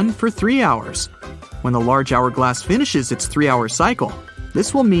hourglass run for 3 hours. When the large hourglass finishes its 3-hour cycle,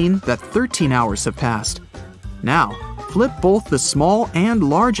 this will mean that 13 hours have passed. Now, flip both the small and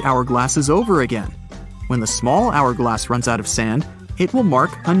large hourglasses over again. When the small hourglass runs out of sand, it will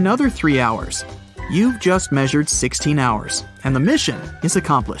mark another 3 hours. You've just measured 16 hours, and the mission is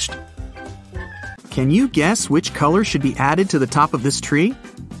accomplished. Can you guess which color should be added to the top of this tree?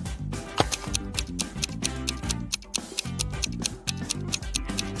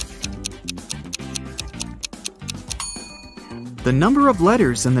 The number of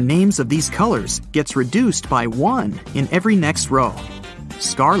letters in the names of these colors gets reduced by 1 in every next row.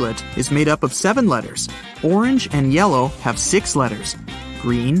 Scarlet is made up of 7 letters. Orange and yellow have 6 letters.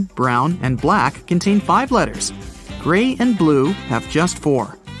 Green, brown, and black contain 5 letters. Gray and blue have just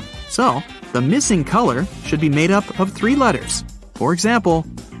 4. So, the missing color should be made up of 3 letters. For example,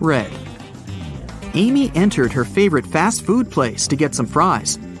 red. Amy entered her favorite fast food place to get some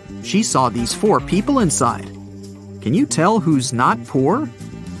fries. She saw these 4 people inside. Can you tell who's not poor?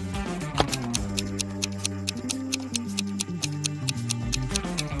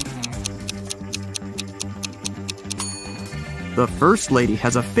 The first lady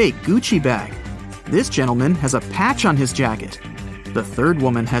has a fake Gucci bag. This gentleman has a patch on his jacket. The third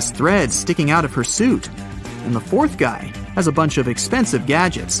woman has threads sticking out of her suit. And the fourth guy has a bunch of expensive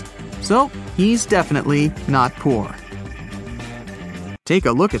gadgets. So, he's definitely not poor. Take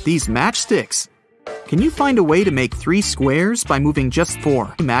a look at these matchsticks. Can you find a way to make 3 squares by moving just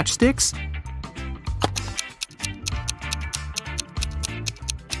 4 matchsticks?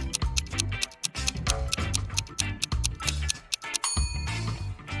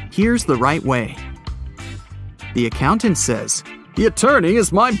 Here's the right way. The accountant says, "The attorney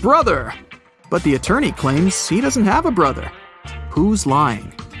is my brother!" But the attorney claims he doesn't have a brother. Who's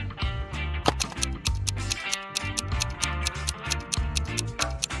lying?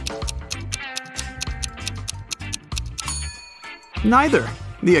 Neither.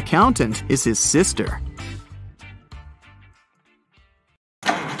 The accountant is his sister.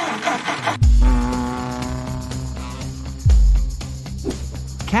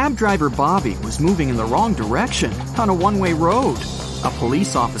 Cab driver Bobby was moving in the wrong direction on a one-way road. A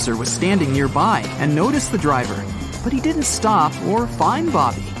police officer was standing nearby and noticed the driver, but he didn't stop or find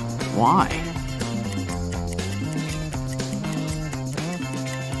Bobby. Why?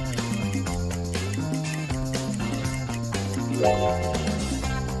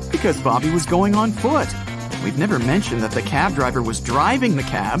 Because Bobby was going on foot. We've never mentioned that the cab driver was driving the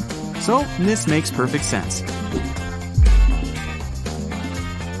cab, so this makes perfect sense.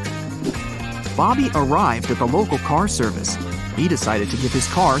 Bobby arrived at the local car service. He decided to give his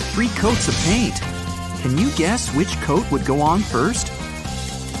car 3 coats of paint. Can you guess which coat would go on first?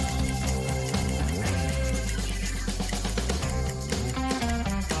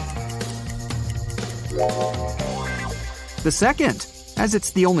 The second, as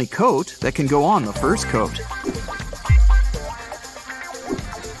it's the only coat that can go on the first coat.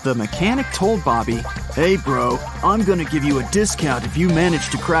 The mechanic told Bobby, "Hey bro, I'm gonna give you a discount if you manage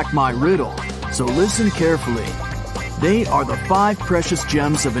to crack my riddle. So listen carefully. They are the 5 precious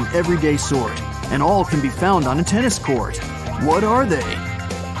gems of an everyday sort, and all can be found on a tennis court. What are they?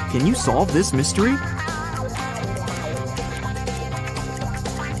 Can you solve this mystery?"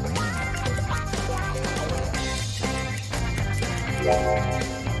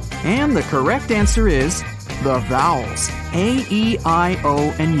 And the correct answer is the vowels A, E, I,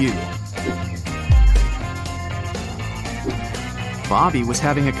 O, and U. Bobby was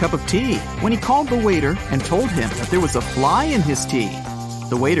having a cup of tea when he called the waiter and told him that there was a fly in his tea.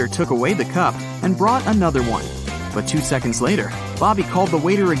 The waiter took away the cup and brought another one. But 2 seconds later, Bobby called the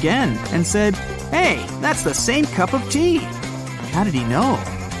waiter again and said, "Hey, that's the same cup of tea." How did he know?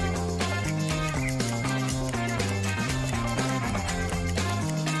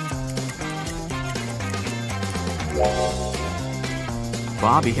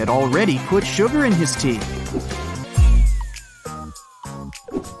 Bobby had already put sugar in his tea.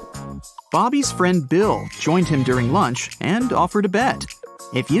 Bobby's friend Bill joined him during lunch and offered a bet.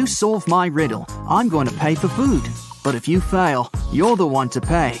 "If you solve my riddle, I'm going to pay for food. But if you fail, you're the one to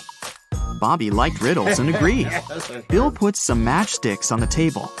pay." Bobby liked riddles and agreed. Bill put some matchsticks on the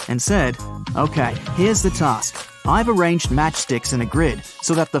table and said, "Okay, here's the task. I've arranged matchsticks in a grid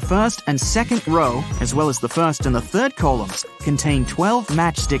so that the first and second row, as well as the first and the third columns, contain 12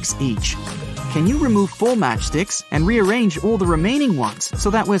 matchsticks each. Can you remove 4 matchsticks and rearrange all the remaining ones so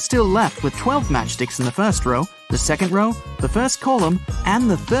that we're still left with 12 matchsticks in the first row, the second row, the first column, and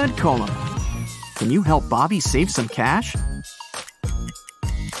the third column? Can you help Bobby save some cash?"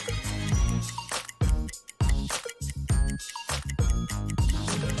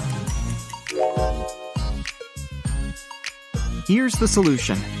 Here's the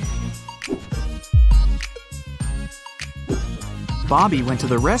solution. Bobby went to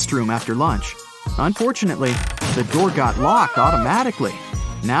the restroom after lunch. Unfortunately, the door got locked automatically.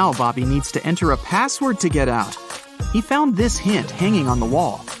 Now Bobby needs to enter a password to get out. He found this hint hanging on the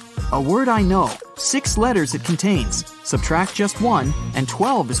wall. "A word I know, 6 letters it contains. Subtract just 1, and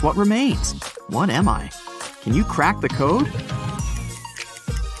 12 is what remains. What am I?" Can you crack the code?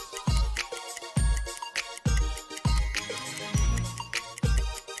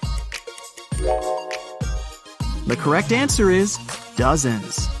 The correct answer is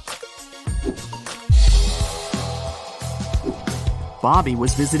dozens. Bobby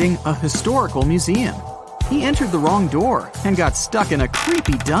was visiting a historical museum. He entered the wrong door and got stuck in a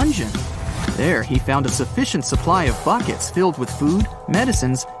creepy dungeon. There, he found a sufficient supply of buckets filled with food,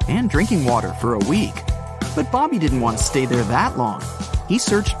 medicines, and drinking water for a week. But Bobby didn't want to stay there that long. He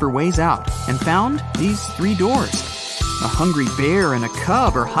searched for ways out and found these 3 doors. A hungry bear and a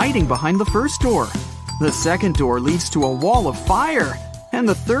cub are hiding behind the first door. The second door leads to a wall of fire, and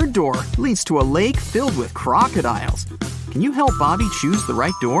the third door leads to a lake filled with crocodiles. Can you help Bobby choose the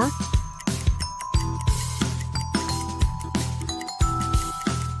right door?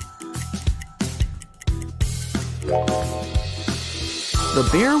 The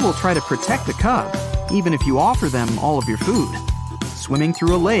bear will try to protect the cub, even if you offer them all of your food. Swimming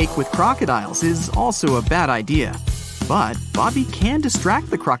through a lake with crocodiles is also a bad idea. But Bobby can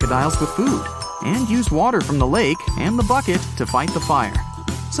distract the crocodiles with food and use water from the lake and the bucket to fight the fire.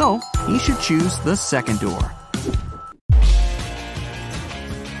 So, he should choose the second door.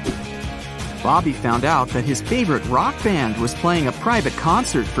 Bobby found out that his favorite rock band was playing a private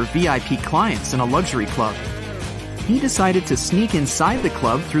concert for VIP clients in a luxury club. He decided to sneak inside the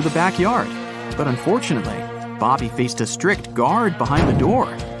club through the backyard. But unfortunately, Bobby faced a strict guard behind the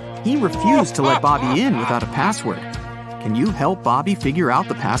door. He refused to let Bobby in without a password. Can you help Bobby figure out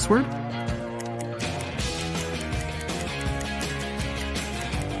the password?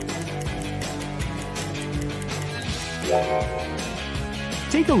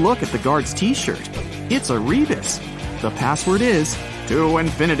 Take a look at the guard's t-shirt. It's a rebus. The password is "To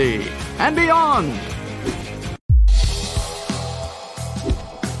infinity and beyond."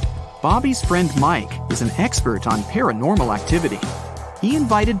 Bobby's friend Mike is an expert on paranormal activity. He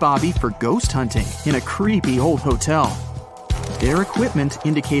invited Bobby for ghost hunting in a creepy old hotel. Their equipment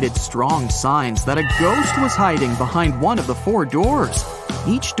indicated strong signs that a ghost was hiding behind one of the 4 doors.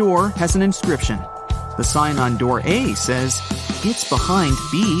 Each door has an inscription. The sign on door A says, "It's behind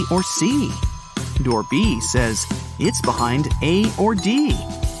B or C." Door B says, "It's behind A or D."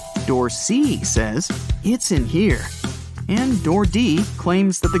 Door C says, "It's in here." And door D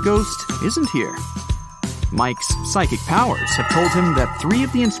claims that the ghost isn't here. Mike's psychic powers have told him that 3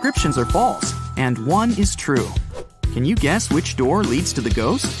 of the inscriptions are false and 1 is true. Can you guess which door leads to the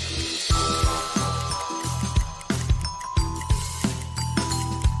ghost?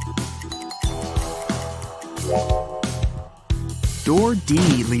 Door D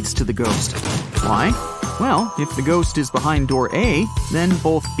leads to the ghost. Why? Well, if the ghost is behind door A, then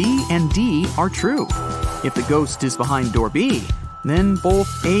both B and D are true. If the ghost is behind door B, then both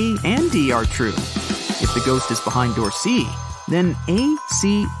A and D are true. If the ghost is behind door C, then A,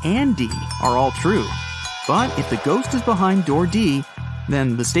 C, and D are all true. But if the ghost is behind door D,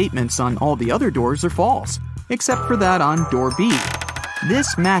 then the statements on all the other doors are false, except for that on door B.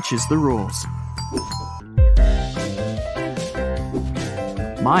 This matches the rules.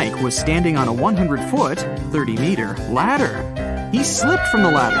 Mike was standing on a 100-foot, 30-meter ladder. He slipped from the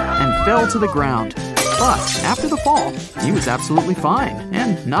ladder and fell to the ground. But after the fall, he was absolutely fine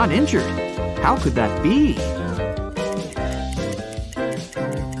and not injured. How could that be?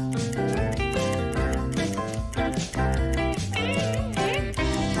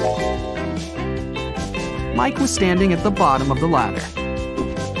 Mike was standing at the bottom of the ladder.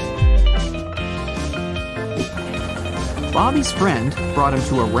 Bobby's friend brought him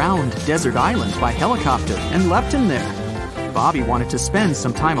to a round desert island by helicopter and left him there. Bobby wanted to spend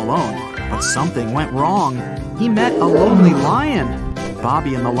some time alone, but something went wrong. He met a lonely lion.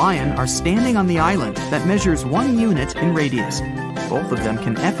 Bobby and the lion are standing on the island that measures 1 unit in radius. Both of them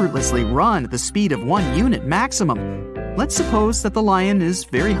can effortlessly run at the speed of 1 unit maximum. Let's suppose that the lion is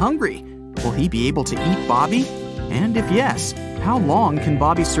very hungry. Will he be able to eat Bobby? And if yes, how long can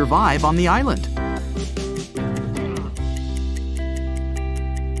Bobby survive on the island?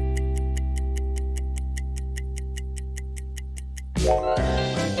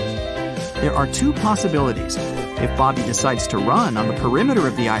 There are 2 possibilities. If Bobby decides to run on the perimeter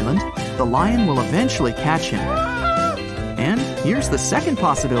of the island, the lion will eventually catch him. And here's the second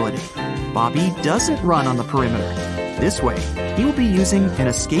possibility. Bobby doesn't run on the perimeter. This way, he will be using an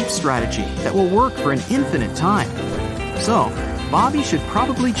escape strategy that will work for an infinite time. So, Bobby should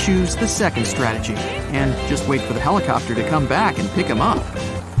probably choose the second strategy and just wait for the helicopter to come back and pick him up.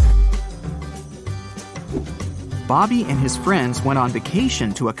 Bobby and his friends went on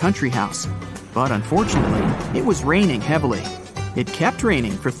vacation to a country house, but unfortunately, it was raining heavily. It kept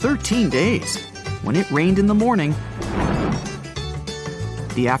raining for 13 days. When it rained in the morning,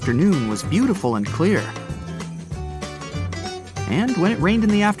 the afternoon was beautiful and clear. And when it rained in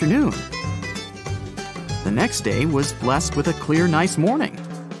the afternoon, the next day was blessed with a clear, nice morning.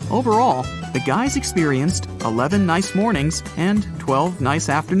 Overall, the guys experienced 11 nice mornings and 12 nice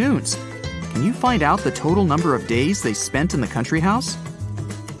afternoons. Can you find out the total number of days they spent in the country house?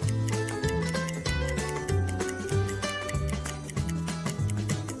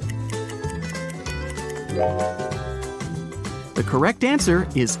 The correct answer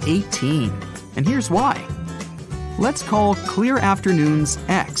is 18, and here's why. Let's call clear afternoons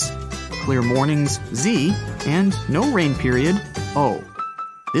X, clear mornings Z, and no rain period O.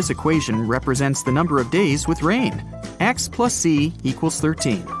 This equation represents the number of days with rain. X plus Z equals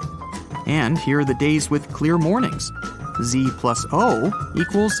 13. And here are the days with clear mornings. Z plus O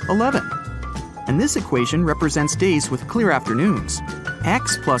equals 11. And this equation represents days with clear afternoons.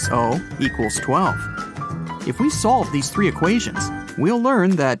 X plus O equals 12. If we solve these 3 equations, we'll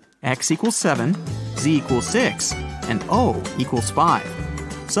learn that X equals 7, Z equals 6, and O equals 5.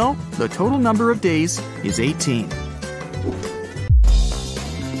 So, the total number of days is 18.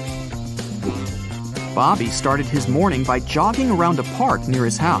 Bobby started his morning by jogging around a park near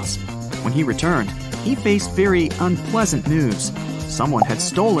his house. When he returned, he faced very unpleasant news. Someone had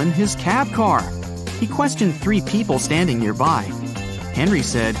stolen his cab car. He questioned 3 people standing nearby. Henry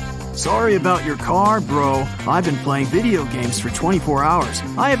said, "Sorry about your car, bro. I've been playing video games for 24 hours.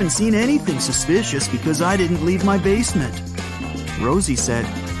 I haven't seen anything suspicious because I didn't leave my basement." Rosie said,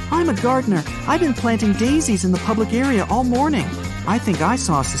 "I'm a gardener. I've been planting daisies in the public area all morning. I think I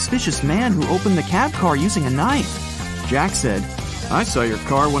saw a suspicious man who opened the cab car using a knife." Jack said, "I saw your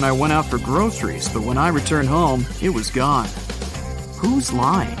car when I went out for groceries, but when I returned home, it was gone." Who's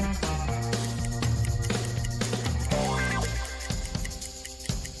lying?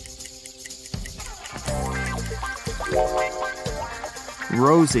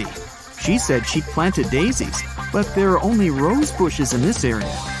 Rosie. She said she planted daisies, but there are only rose bushes in this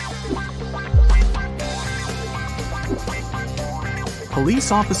area.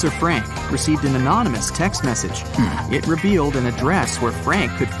 Police Officer Frank received an anonymous text message. It revealed an address where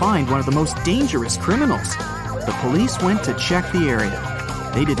Frank could find one of the most dangerous criminals. The police went to check the area.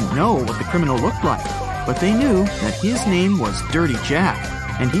 They didn't know what the criminal looked like, but they knew that his name was Dirty Jack,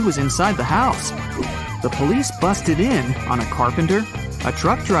 and he was inside the house. The police busted in on a carpenter, a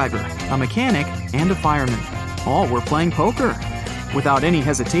truck driver, a mechanic, and a fireman. All were playing poker. Without any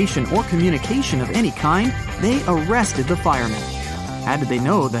hesitation or communication of any kind, they arrested the fireman. How did they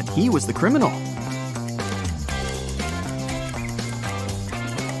know that he was the criminal?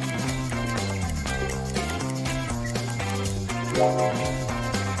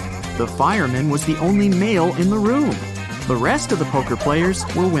 The fireman was the only male in the room. The rest of the poker players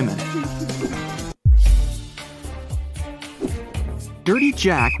were women. Dirty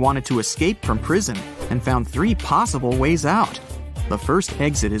Jack wanted to escape from prison and found 3 possible ways out. The first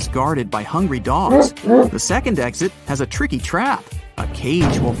exit is guarded by hungry dogs. The second exit has a tricky trap. A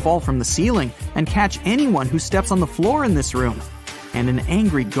cage will fall from the ceiling and catch anyone who steps on the floor in this room. And an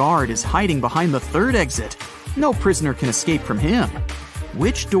angry guard is hiding behind the third exit. No prisoner can escape from him.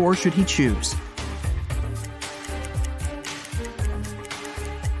 Which door should he choose?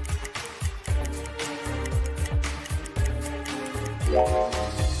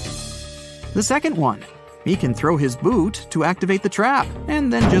 The second one. He can throw his boot to activate the trap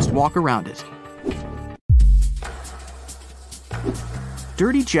and then just walk around it.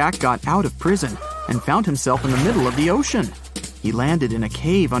 Dirty Jack got out of prison and found himself in the middle of the ocean. He landed in a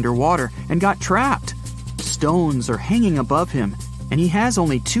cave underwater and got trapped. Stones are hanging above him, and he has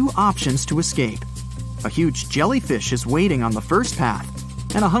only two options to escape. A huge jellyfish is waiting on the first path,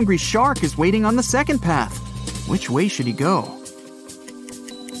 and a hungry shark is waiting on the second path. Which way should he go?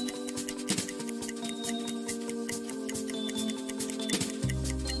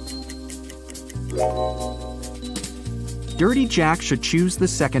 Dirty Jack should choose the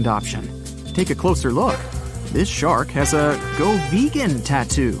second option. Take a closer look. This shark has a Go Vegan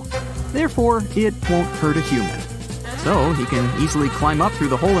tattoo. Therefore, it won't hurt a human. So he can easily climb up through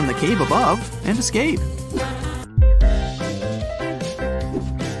the hole in the cave above and escape.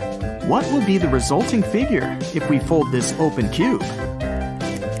 What will be the resulting figure if we fold this open cube?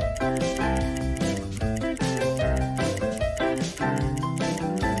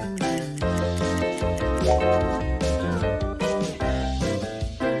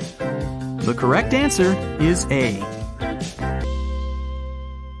 The correct answer is A.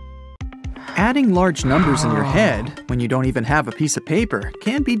 Adding large numbers in your head when you don't even have a piece of paper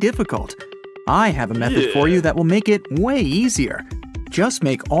can be difficult. I have a method for you that will make it way easier. Just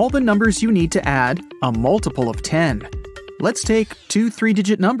make all the numbers you need to add a multiple of 10. Let's take two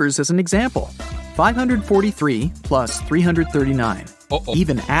 3-digit numbers as an example. 543 plus 339.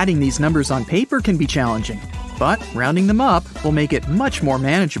 Even adding these numbers on paper can be challenging, but rounding them up will make it much more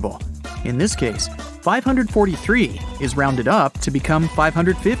manageable. In this case, 543 is rounded up to become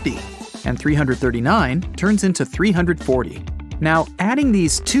 550, and 339 turns into 340. Now, adding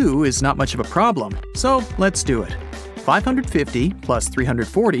these two is not much of a problem, so let's do it. 550 plus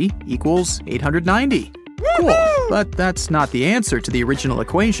 340 equals 890. Cool, but that's not the answer to the original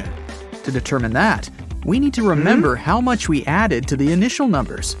equation. To determine that, we need to remember how much we added to the initial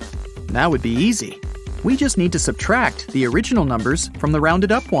numbers. That would be easy. We just need to subtract the original numbers from the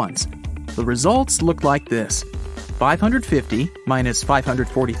rounded up ones. The results look like this. 550 minus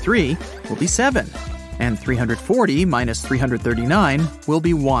 543 will be 7, and 340 minus 339 will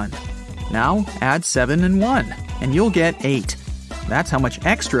be 1. Now add 7 and 1, and you'll get 8. That's how much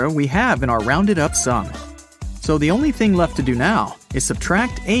extra we have in our rounded up sum. So the only thing left to do now is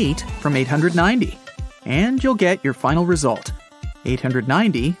subtract 8 from 890, and you'll get your final result.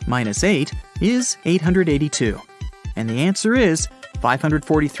 890 minus 8 is 882, and the answer is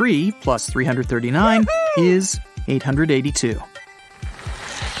 543 plus 339 is 882.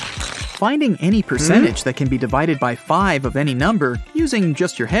 Finding any percentage that can be divided by 5 of any number using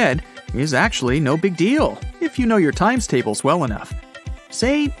just your head is actually no big deal if you know your times tables well enough.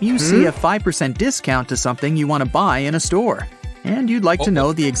 Say you see a 5% discount to something you want to buy in a store, and you'd like to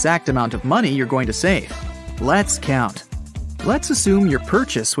know the exact amount of money you're going to save. Let's count. Let's assume your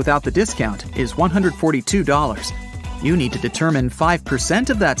purchase without the discount is $142. You need to determine 5%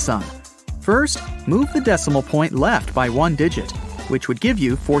 of that sum. First, move the decimal point left by 1 digit, which would give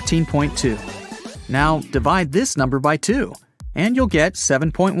you 14.2. Now divide this number by 2, and you'll get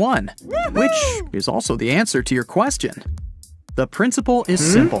 7.1, which is also the answer to your question. The principle is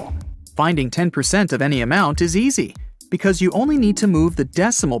simple. Finding 10% of any amount is easy, because you only need to move the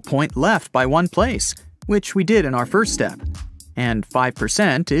decimal point left by 1 place, which we did in our first step. And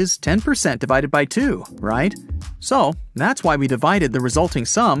 5% is 10% divided by 2, right? So that's why we divided the resulting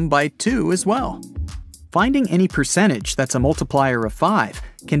sum by 2 as well. Finding any percentage that's a multiplier of 5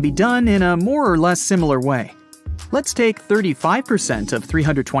 can be done in a more or less similar way. Let's take 35% of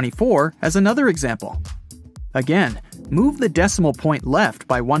 324 as another example. Again, move the decimal point left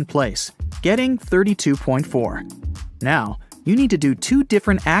by 1 place, getting 32.4. Now, you need to do 2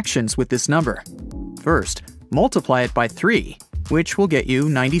 different actions with this number. First, multiply it by 3, which will get you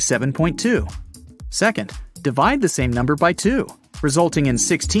 97.2. Second, divide the same number by 2, resulting in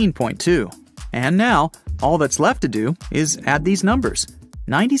 16.2. And now, all that's left to do is add these numbers.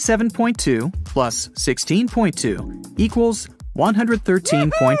 97.2 plus 16.2 equals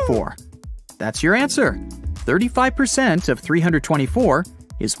 113.4. That's your answer. 35% of 324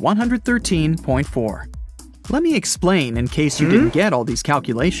 is 113.4. Let me explain in case you didn't get all these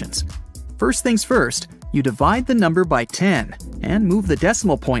calculations. First things first, you divide the number by 10 and move the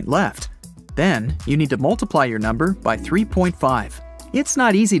decimal point left. Then, you need to multiply your number by 3.5. It's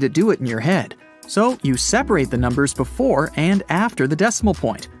not easy to do it in your head, so you separate the numbers before and after the decimal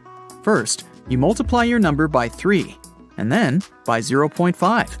point. First, you multiply your number by 3, and then by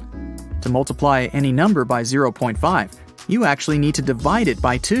 0.5. To multiply any number by 0.5, you actually need to divide it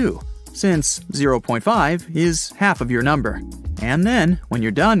by 2, since 0.5 is half of your number. And then, when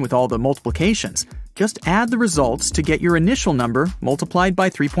you're done with all the multiplications, just add the results to get your initial number multiplied by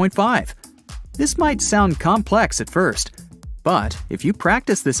 3.5. This might sound complex at first, but if you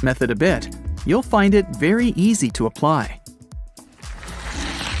practice this method a bit, you'll find it very easy to apply.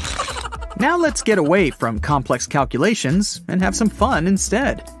 Now let's get away from complex calculations and have some fun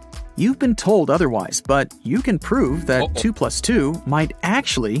instead. You've been told otherwise, but you can prove that 2 plus 2 might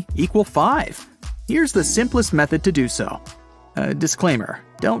actually equal 5. Here's the simplest method to do so. Disclaimer,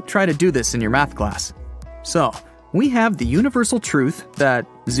 don't try to do this in your math class. So, we have the universal truth that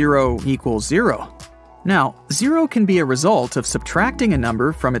 0 equals 0. Now, 0 can be a result of subtracting a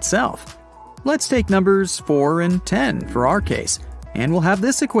number from itself. Let's take numbers 4 and 10 for our case, and we'll have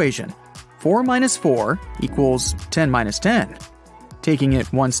this equation. 4 minus 4 equals 10 minus 10. Taking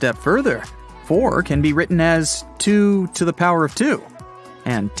it one step further, 4 can be written as 2 to the power of 2,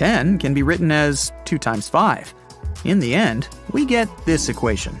 and 10 can be written as 2 times 5. In the end, we get this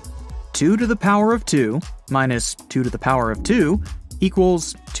equation. 2 to the power of 2 minus 2 to the power of 2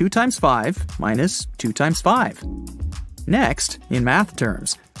 equals 2 times 5 minus 2 times 5. Next, in math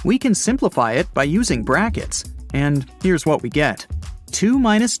terms, we can simplify it by using brackets, and here's what we get. 2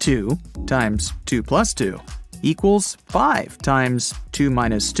 minus 2 times 2 plus 2 equals 5 times 2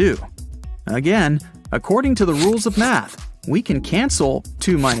 minus 2. Again, according to the rules of math, we can cancel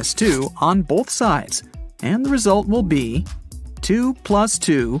 2 minus 2 on both sides, and the result will be 2 plus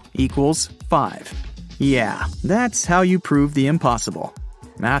 2 equals 5. Yeah, that's how you prove the impossible.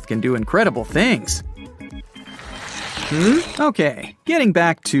 Math can do incredible things. Okay, getting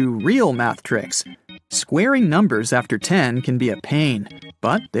back to real math tricks. Squaring numbers after 10 can be a pain,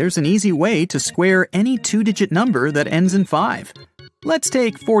 but there's an easy way to square any two-digit number that ends in 5. Let's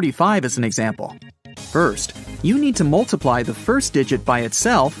take 45 as an example. First, you need to multiply the first digit by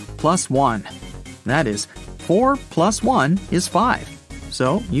itself plus 1. That is, 4 plus 1 is 5.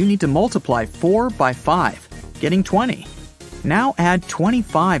 So you need to multiply 4 by 5, getting 20. Now add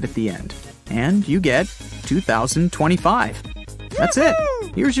 25 at the end, and you get 2025. That's it.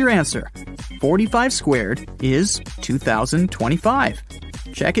 Here's your answer. 45 squared is 2025.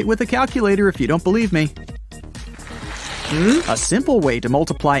 Check it with a calculator if you don't believe me. A simple way to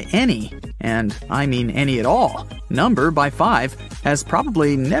multiply any, and I mean any at all, number by 5 has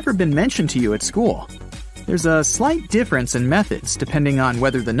probably never been mentioned to you at school. There's a slight difference in methods depending on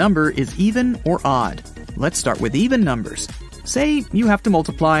whether the number is even or odd. Let's start with even numbers. Say you have to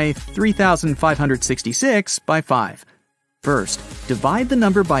multiply 3,566 by 5. First, divide the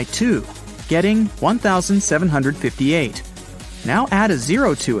number by 2, getting 1,758. Now add a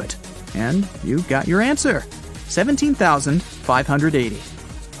 0 to it, and you've got your answer, 17,580.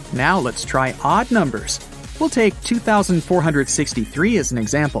 Now let's try odd numbers. We'll take 2,463 as an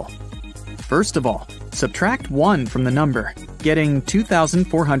example. First of all, subtract 1 from the number, getting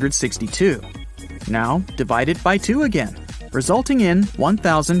 2,462. Now divide it by 2 again, resulting in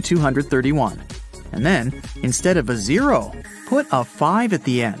 1,231. And then, instead of a 0, put a 5 at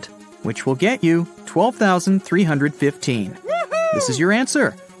the end, which will get you 12,315. This is your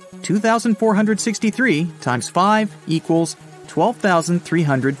answer. 2,463 times 5 equals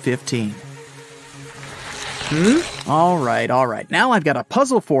 12,315. All right. Now I've got a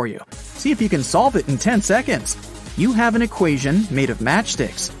puzzle for you. See if you can solve it in 10 seconds. You have an equation made of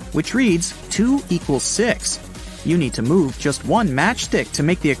matchsticks, which reads 2 equals 6. You need to move just one matchstick to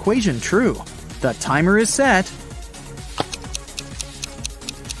make the equation true. The timer is set.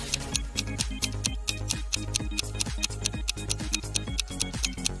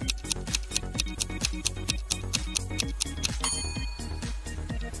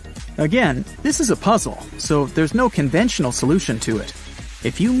 Again, this is a puzzle, so there's no conventional solution to it.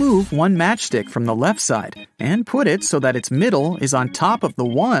 If you move one matchstick from the left side and put it so that its middle is on top of the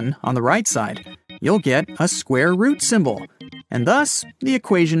 1 on the right side, you'll get a square root symbol, and thus the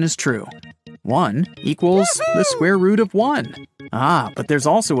equation is true. 1 equals the square root of 1. But there's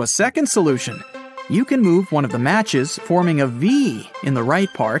also a second solution. You can move one of the matches forming a V in the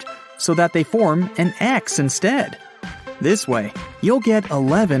right part so that they form an X instead. This way, you'll get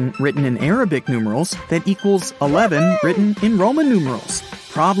 11 written in Arabic numerals that equals 11 written in Roman numerals.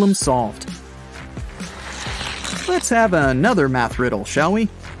 Problem solved. Let's have another math riddle, shall we?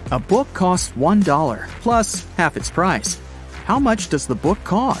 A book costs $1 plus half its price. How much does the book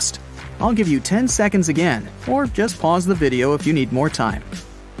cost? I'll give you 10 seconds again, or just pause the video if you need more time.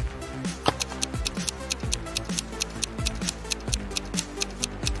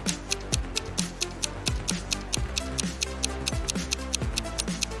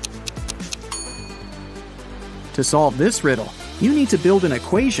 To solve this riddle, you need to build an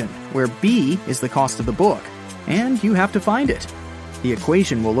equation where B is the cost of the book, and you have to find it. The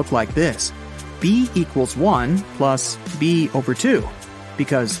equation will look like this. B equals 1 plus B over 2.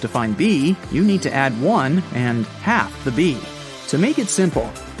 Because to find B, you need to add 1 and half the B. To make it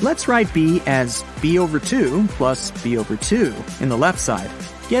simple, let's write b as b over 2 plus b over 2 in the left side,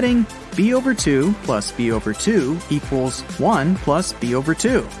 getting b over 2 plus b over 2 equals 1 plus b over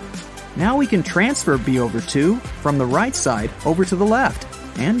 2. Now we can transfer b over 2 from the right side over to the left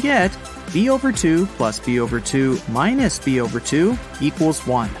and get b over 2 plus b over 2 minus b over 2 equals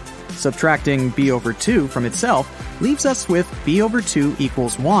 1. Subtracting b over 2 from itself leaves us with b over 2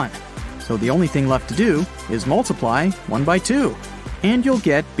 equals 1. So the only thing left to do is multiply 1 by 2, and you'll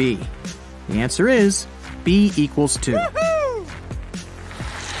get b. The answer is b equals 2.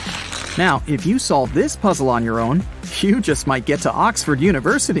 Now, if you solve this puzzle on your own, you just might get to Oxford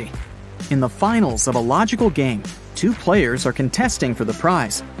University. In the finals of a logical game, 2 players are contesting for the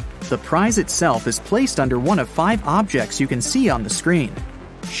prize. The prize itself is placed under one of 5 objects you can see on the screen.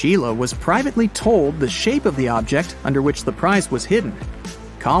 Sheila was privately told the shape of the object under which the prize was hidden.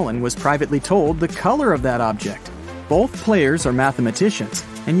 Colin was privately told the color of that object. Both players are mathematicians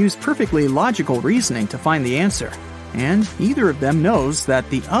and use perfectly logical reasoning to find the answer. And either of them knows that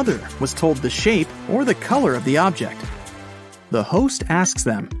the other was told the shape or the color of the object. The host asks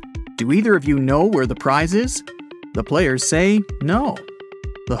them, "Do either of you know where the prize is?" The players say, "No."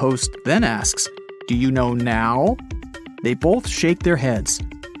 The host then asks, "Do you know now?" They both shake their heads.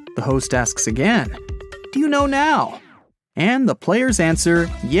 The host asks again, "Do you know now?" And the players answer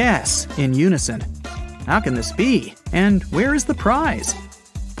yes in unison. How can this be? And where is the prize?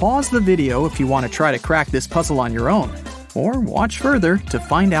 Pause the video if you want to try to crack this puzzle on your own, or watch further to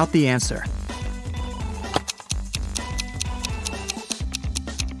find out the answer.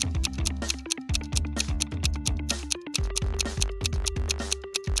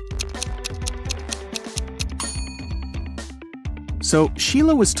 So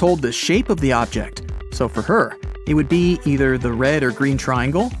Sheila was told the shape of the object. So for her, it would be either the red or green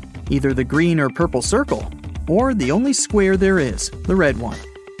triangle, either the green or purple circle, or the only square there is, the red one.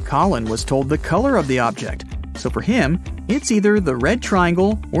 Colin was told the color of the object. So for him, it's either the red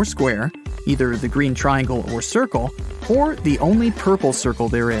triangle or square, either the green triangle or circle, or the only purple circle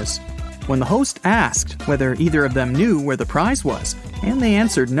there is. When the host asked whether either of them knew where the prize was, and they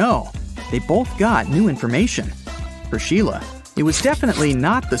answered no, they both got new information. For Sheila, it was definitely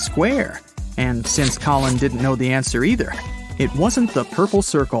not the square, and since Colin didn't know the answer either, it wasn't the purple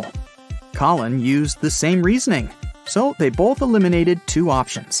circle. Colin used the same reasoning, so they both eliminated 2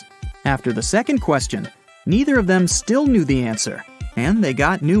 options. After the second question, neither of them still knew the answer, and they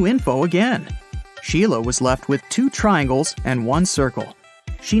got new info again. Sheila was left with 2 triangles and 1 circle.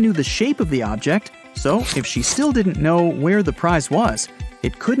 She knew the shape of the object, so if she still didn't know where the prize was,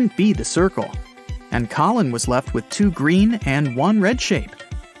 it couldn't be the circle. And Colin was left with 2 green and 1 red shape.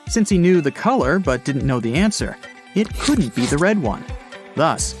 Since he knew the color but didn't know the answer, it couldn't be the red one.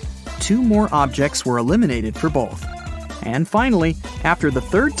 Thus, 2 more objects were eliminated for both. And finally, after the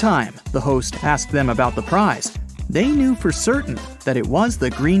 3rd time the host asked them about the prize, they knew for certain that it was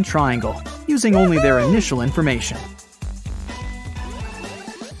the green triangle, using only their initial information.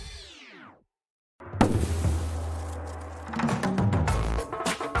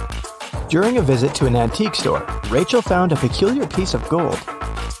 During a visit to an antique store, Rachel found a peculiar piece of gold.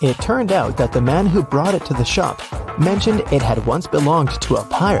 It turned out that the man who brought it to the shop mentioned it had once belonged to a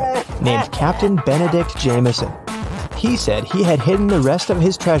pirate named Captain Benedict Jameson. He said he had hidden the rest of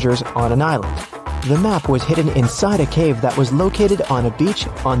his treasures on an island. The map was hidden inside a cave that was located on a beach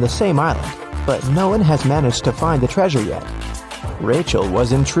on the same island, but no one has managed to find the treasure yet. Rachel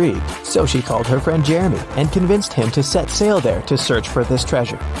was intrigued, so she called her friend Jeremy and convinced him to set sail there to search for this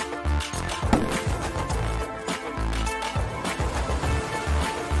treasure.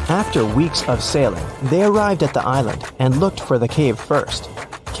 After weeks of sailing, they arrived at the island and looked for the cave first.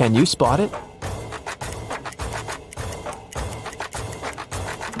 Can you spot it?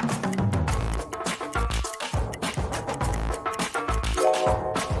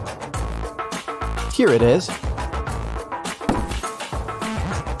 Here it is.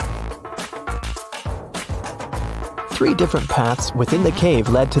 Three different paths within the cave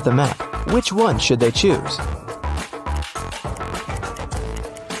led to the map. Which one should they choose?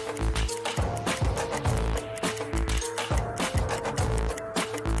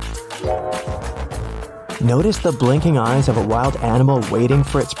 Notice the blinking eyes of a wild animal waiting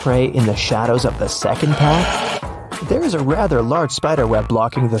for its prey in the shadows of the second path? There is a rather large spider web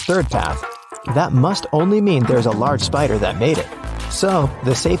blocking the third path. That must only mean there's a large spider that made it. So,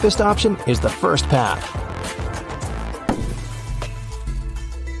 the safest option is the first path.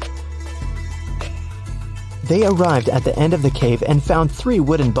 They arrived at the end of the cave and found 3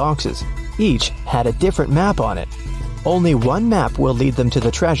 wooden boxes. Each had a different map on it. Only one map will lead them to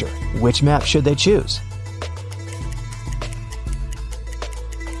the treasure. Which map should they choose?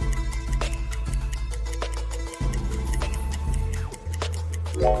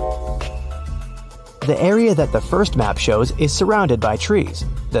 The area that the first map shows is surrounded by trees.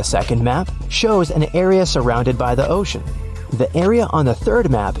 The second map shows an area surrounded by the ocean. The area on the third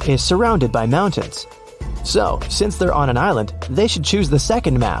map is surrounded by mountains. So, since they're on an island, they should choose the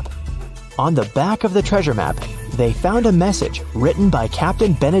second map. On the back of the treasure map, they found a message written by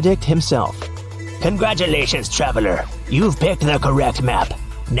Captain Benedict himself. Congratulations, traveler. You've picked the correct map.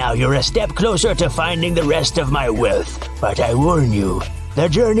 Now you're a step closer to finding the rest of my wealth. But I warn you, the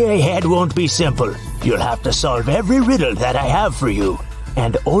journey ahead won't be simple. You'll have to solve every riddle that I have for you.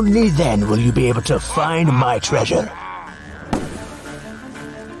 And only then will you be able to find my treasure.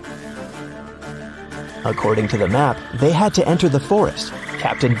 According to the map, they had to enter the forest.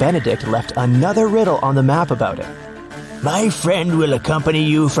 Captain Benedict left another riddle on the map about it. My friend will accompany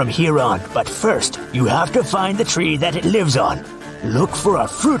you from here on, but first, you have to find the tree that it lives on. Look for a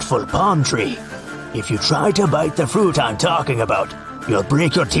fruitful palm tree. If you try to bite the fruit I'm talking about, you'll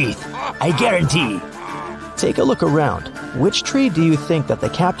break your teeth. I guarantee. Take a look around. Which tree do you think that the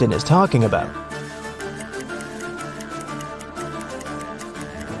captain is talking about?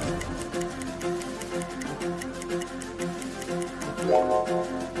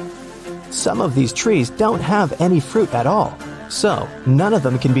 Some of these trees don't have any fruit at all, so none of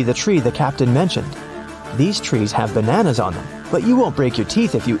them can be the tree the captain mentioned. These trees have bananas on them, but you won't break your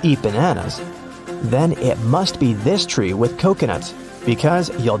teeth if you eat bananas. Then it must be this tree with coconuts,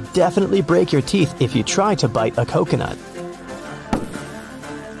 because you'll definitely break your teeth if you try to bite a coconut.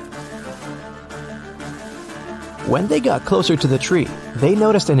 When they got closer to the tree, they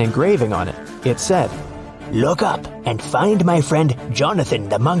noticed an engraving on it. It said, "Look up and find my friend Jonathan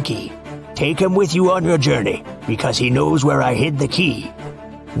the monkey. Take him with you on your journey, because he knows where I hid the key."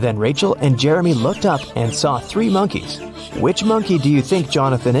 Then Rachel and Jeremy looked up and saw 3 monkeys. Which monkey do you think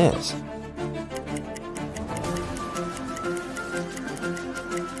Jonathan is?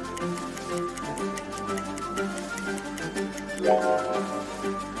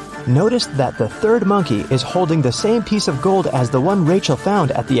 Notice that the third monkey is holding the same piece of gold as the one Rachel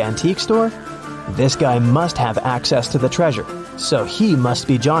found at the antique store? This guy must have access to the treasure, so he must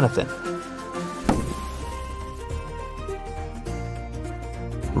be Jonathan.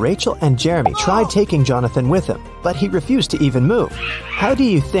 Rachel and Jeremy tried taking Jonathan with them, but he refused to even move. How do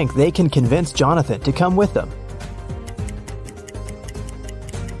you think they can convince Jonathan to come with them?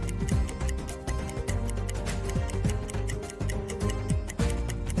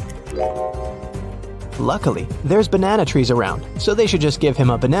 Luckily, there's banana trees around, so they should just give him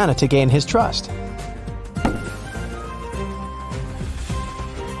a banana to gain his trust.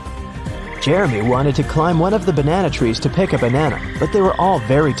 Jeremy wanted to climb one of the banana trees to pick a banana, but they were all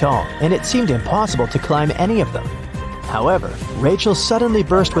very tall, and it seemed impossible to climb any of them. However, Rachel suddenly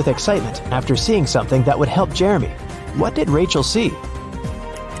burst with excitement after seeing something that would help Jeremy. What did Rachel see?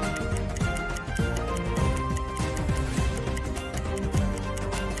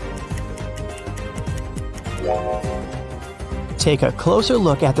 Take a closer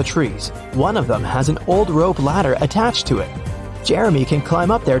look at the trees. One of them has an old rope ladder attached to it. Jeremy can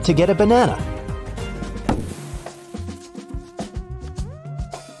climb up there to get a banana.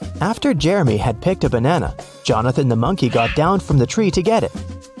 After Jeremy had picked a banana, Jonathan the monkey got down from the tree to get it.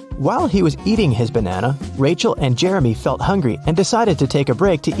 While he was eating his banana, Rachel and Jeremy felt hungry and decided to take a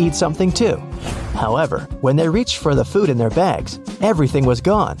break to eat something too. However, when they reached for the food in their bags, everything was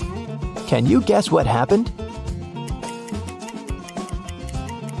gone. Can you guess what happened?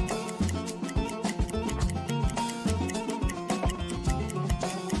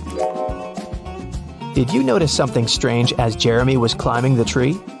 Did you notice something strange as Jeremy was climbing the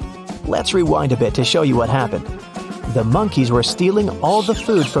tree? Let's rewind a bit to show you what happened. The monkeys were stealing all the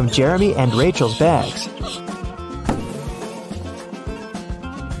food from Jeremy and Rachel's bags.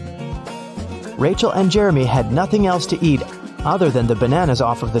 Rachel and Jeremy had nothing else to eat other than the bananas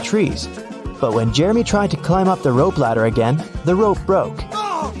off of the trees. But when Jeremy tried to climb up the rope ladder again, the rope broke.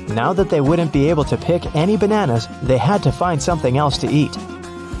 Now that they wouldn't be able to pick any bananas, they had to find something else to eat.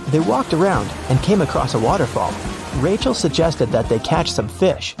 They walked around and came across a waterfall. Rachel suggested that they catch some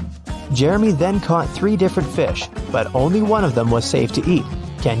fish. Jeremy then caught 3 different fish, but only one of them was safe to eat.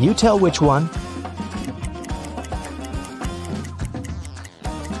 Can you tell which one?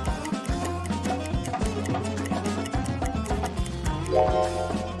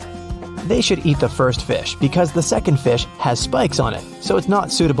 They should eat the first fish because the second fish has spikes on it, so it's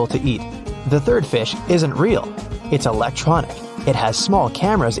not suitable to eat. The third fish isn't real. It's electronic. It has small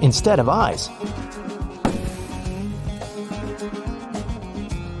cameras instead of eyes.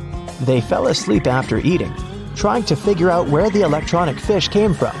 They fell asleep after eating, trying to figure out where the electronic fish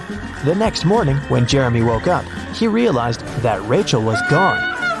came from. The next morning, when Jeremy woke up, he realized that Rachel was gone.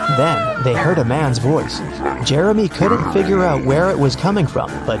 Then, they heard a man's voice. Jeremy couldn't figure out where it was coming from,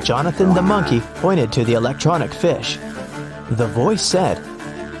 but Jonathan the monkey pointed to the electronic fish. The voice said,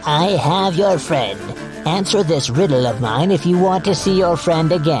 I have your friend. Answer this riddle of mine if you want to see your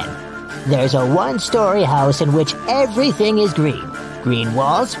friend again. There's a one-story house in which everything is green. Green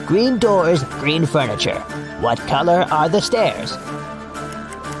walls, green doors, green furniture. What color are the stairs?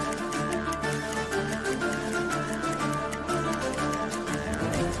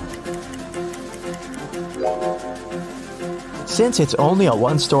 Since it's only a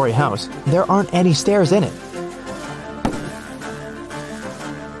one-story house, there aren't any stairs in it.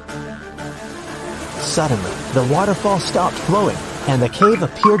 Suddenly, the waterfall stopped flowing, and the cave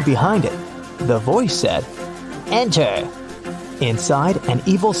appeared behind it. The voice said, Enter. Inside, an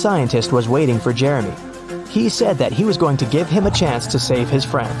evil scientist was waiting for Jeremy. He said that he was going to give him a chance to save his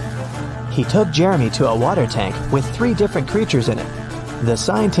friend. He took Jeremy to a water tank with 3 different creatures in it. The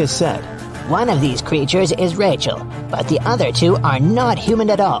scientist said, One of these creatures is Rachel, but the other 2 are not human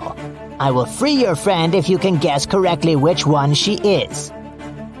at all. I will free your friend if you can guess correctly which one she is.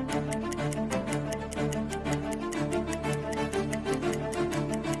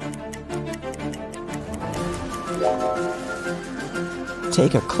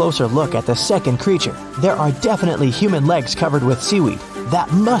 Take a closer look at the second creature. There are definitely human legs covered with seaweed.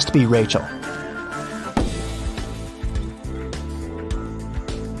 That must be Rachel.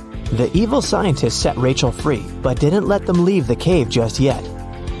 The evil scientist set Rachel free, but didn't let them leave the cave just yet.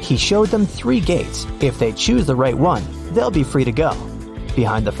 He showed them 3 gates. If they choose the right one, they'll be free to go.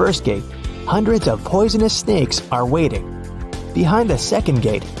 Behind the first gate, hundreds of poisonous snakes are waiting. Behind the second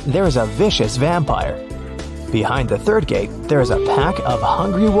gate, there is a vicious vampire. Behind the third gate, there is a pack of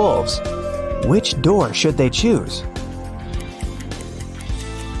hungry wolves. Which door should they choose?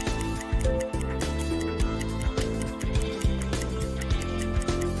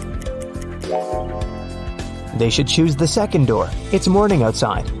 They should choose the second door. It's morning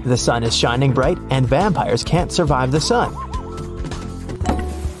outside, the sun is shining bright, and vampires can't survive the sun.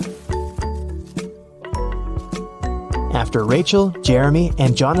 After Rachel, Jeremy,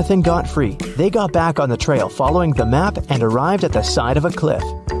 and Jonathan got free, they got back on the trail following the map and arrived at the side of a cliff.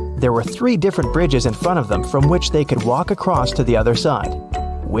 There were 3 different bridges in front of them from which they could walk across to the other side.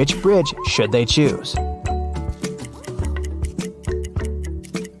 Which bridge should they choose?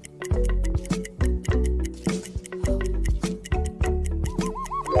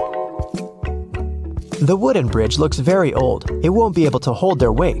 The wooden bridge looks very old. It won't be able to hold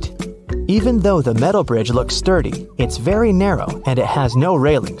their weight. Even though the metal bridge looks sturdy, it's very narrow and it has no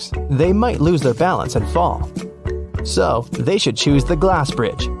railings. They might lose their balance and fall. So, they should choose the glass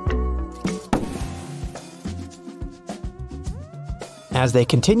bridge. As they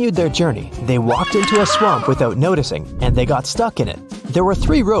continued their journey, they walked into a swamp without noticing, and they got stuck in it. There were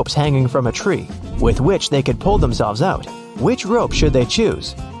 3 ropes hanging from a tree, with which they could pull themselves out. Which rope should they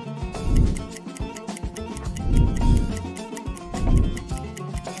choose?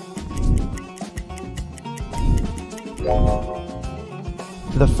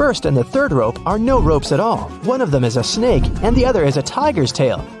 The first and the third rope are no ropes at all. One of them is a snake and the other is a tiger's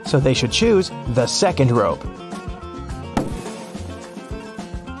tail, so they should choose the second rope.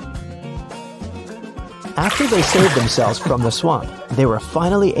 After they saved themselves from the swamp, they were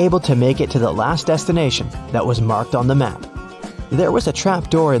finally able to make it to the last destination that was marked on the map. There was a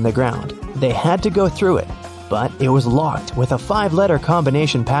trap door in the ground. They had to go through it, but it was locked with a 5-letter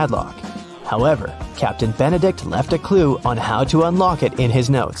combination padlock. However, Captain Benedict left a clue on how to unlock it in his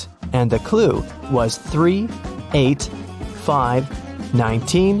notes, and the clue was 3, 8, 5,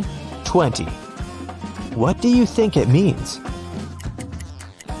 19, 20. What do you think it means?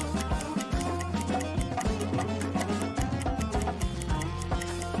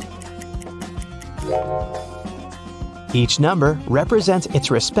 Each number represents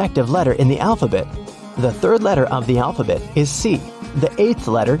its respective letter in the alphabet. The 3rd letter of the alphabet is C. The 8th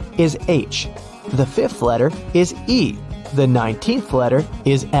letter is H. The 5th letter is E. The 19th letter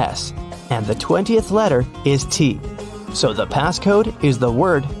is S. And the 20th letter is T. So the passcode is the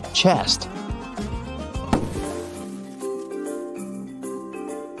word chest.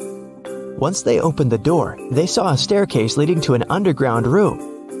 Once they opened the door, they saw a staircase leading to an underground room.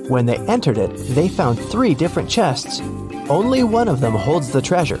 When they entered it, they found 3 different chests. Only one of them holds the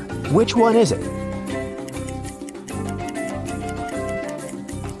treasure. Which one is it?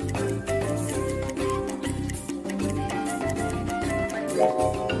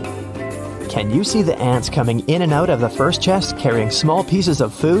 Can you see the ants coming in and out of the first chest carrying small pieces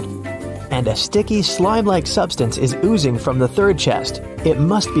of food? And a sticky, slime-like substance is oozing from the 3rd chest. It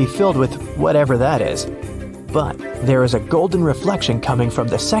must be filled with whatever that is. But there is a golden reflection coming from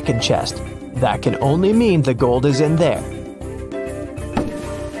the second chest. That can only mean the gold is in there.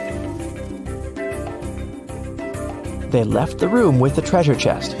 They left the room with the treasure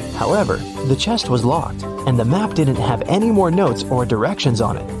chest. However, the chest was locked, and the map didn't have any more notes or directions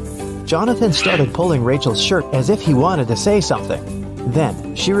on it. Jonathan started pulling Rachel's shirt as if he wanted to say something.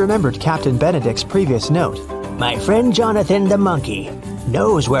 Then, she remembered Captain Benedict's previous note. My friend Jonathan the monkey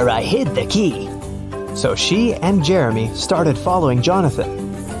knows where I hid the key. So she and Jeremy started following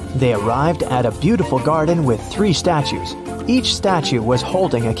Jonathan. They arrived at a beautiful garden with 3 statues. Each statue was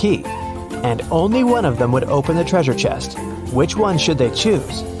holding a key, and only one of them would open the treasure chest. Which one should they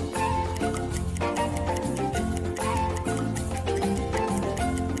choose?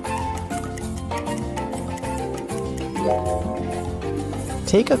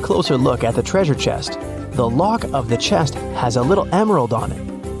 Take a closer look at the treasure chest. The lock of the chest has a little emerald on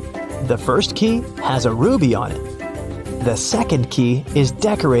it. The first key has a ruby on it. The second key is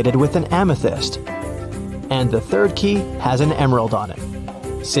decorated with an amethyst. And the third key has an emerald on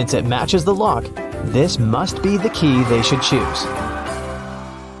it. Since it matches the lock, this must be the key they should choose.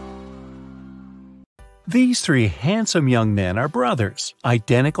 These 3 handsome young men are brothers,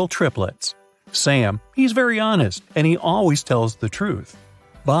 identical triplets. Sam, he's very honest, and he always tells the truth.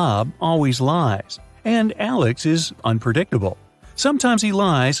 Bob always lies, and Alex is unpredictable. Sometimes he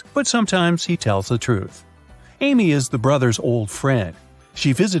lies, but sometimes he tells the truth. Amy is the brothers' old friend.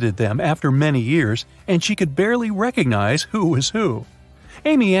 She visited them after many years, and she could barely recognize who was who.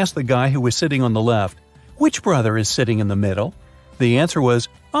 Amy asked the guy who was sitting on the left, "Which brother is sitting in the middle?" The answer was,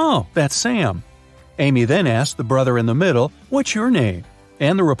 "Oh, that's Sam." Amy then asked the brother in the middle, "What's your name?"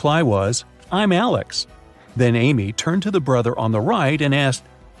 And the reply was, "I'm Alex." Then Amy turned to the brother on the right and asked,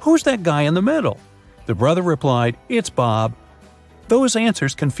 "Who's that guy in the middle?" The brother replied, "It's Bob." Those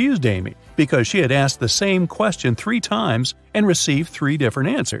answers confused Amy because she had asked the same question 3 times and received 3 different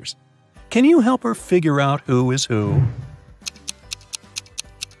answers. Can you help her figure out who is who?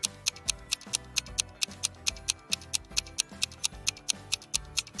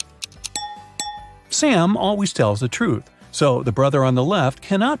 Sam always tells the truth, so the brother on the left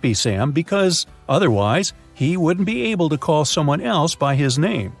cannot be Sam because otherwise he wouldn't be able to call someone else by his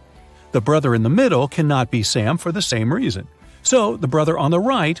name. The brother in the middle cannot be Sam for the same reason. So the brother on the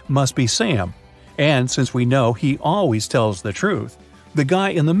right must be Sam. And since we know he always tells the truth, the guy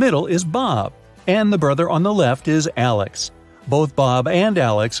in the middle is Bob, and the brother on the left is Alex. Both Bob and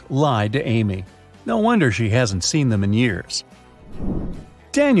Alex lied to Amy. No wonder she hasn't seen them in years.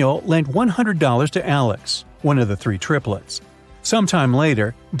 Daniel lent $100 to Alex, one of the 3 triplets. Sometime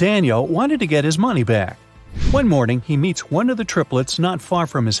later, Daniel wanted to get his money back. One morning, he meets one of the triplets not far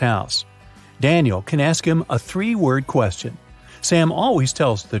from his house. Daniel can ask him a 3-word question. Sam always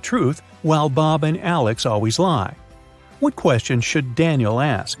tells the truth, while Bob and Alex always lie. What question should Daniel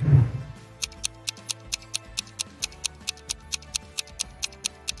ask?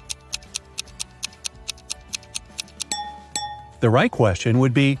 The right question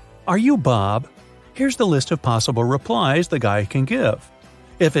would be, "Are you Bob?" Here's the list of possible replies the guy can give.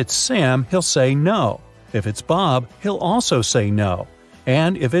 If it's Sam, he'll say no. If it's Bob, he'll also say no.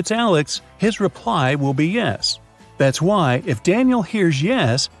 And if it's Alex, his reply will be yes. That's why, if Daniel hears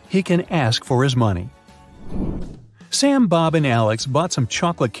yes, he can ask for his money. Sam, Bob, and Alex bought some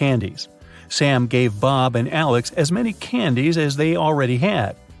chocolate candies. Sam gave Bob and Alex as many candies as they already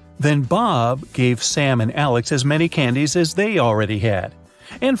had. Then Bob gave Sam and Alex as many candies as they already had.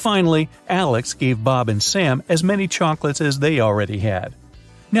 And finally, Alex gave Bob and Sam as many chocolates as they already had.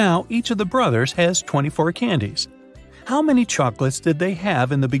 Now, each of the brothers has 24 candies. How many chocolates did they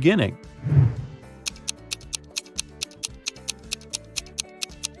have in the beginning?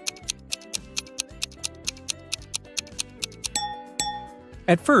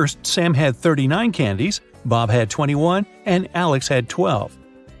 At first, Sam had 39 candies, Bob had 21, and Alex had 12.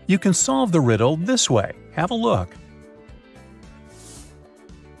 You can solve the riddle this way. Have a look.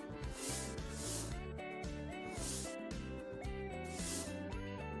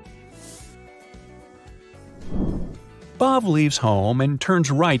 Bob leaves home and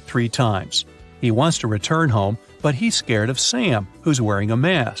turns right 3 times. He wants to return home, but he's scared of Sam, who's wearing a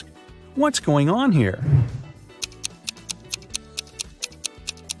mask. What's going on here?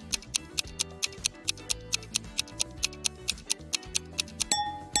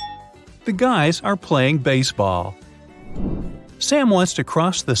 The guys are playing baseball. Sam wants to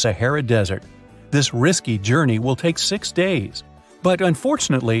cross the Sahara Desert. This risky journey will take 6 days. But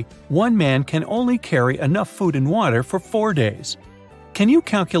unfortunately, one man can only carry enough food and water for 4 days. Can you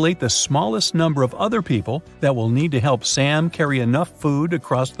calculate the smallest number of other people that will need to help Sam carry enough food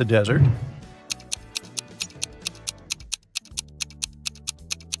across the desert?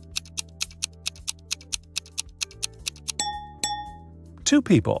 two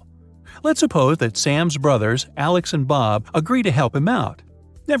people. Let's suppose that Sam's brothers, Alex and Bob, agree to help him out.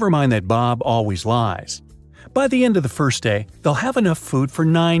 Never mind that Bob always lies. By the end of the first day, they'll have enough food for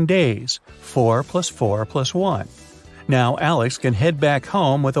 9 days, 4 plus 4 plus 1. Now Alex can head back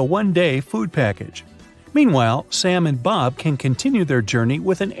home with a 1-day food package. Meanwhile, Sam and Bob can continue their journey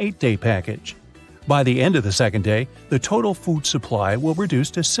with an 8-day package. By the end of the second day, the total food supply will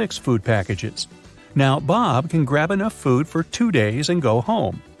reduce to 6 food packages. Now Bob can grab enough food for 2 days and go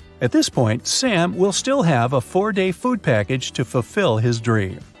home. At this point, Sam will still have a 4-day food package to fulfill his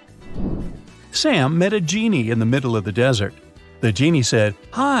dream. Sam met a genie in the middle of the desert. The genie said,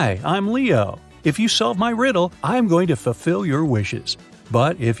 "Hi, I'm Leo. If you solve my riddle, I'm going to fulfill your wishes.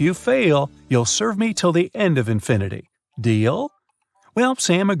 But if you fail, you'll serve me till the end of infinity. Deal?" Well,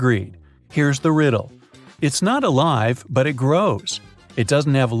 Sam agreed. Here's the riddle. It's not alive, but it grows. It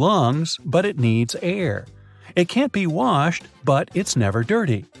doesn't have lungs, but it needs air. It can't be washed, but it's never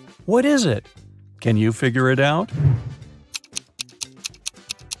dirty. What is it? Can you figure it out?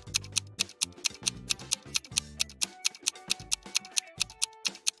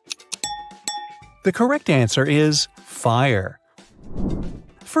 The correct answer is fire.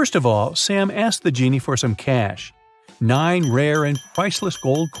 First of all, Sam asked the genie for some cash. 9 rare and priceless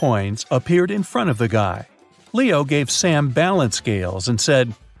gold coins appeared in front of the guy. Leo gave Sam balance scales and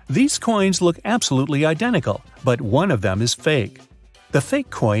said, "These coins look absolutely identical, but one of them is fake. The fake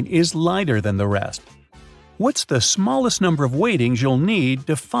coin is lighter than the rest. What's the smallest number of weightings you'll need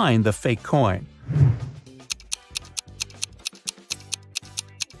to find the fake coin?"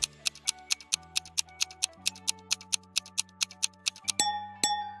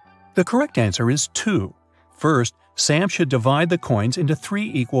 The correct answer is 2. First, Sam should divide the coins into 3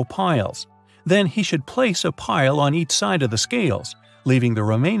 equal piles. Then he should place a pile on each side of the scales, leaving the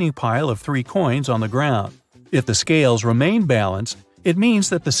remaining pile of 3 coins on the ground. If the scales remain balanced, it means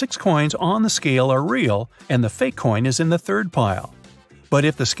that the 6 coins on the scale are real and the fake coin is in the third pile. But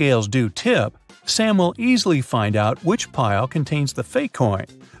if the scales do tip, Sam will easily find out which pile contains the fake coin.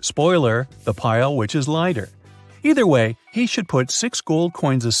 Spoiler, the pile which is lighter. Either way, he should put 6 gold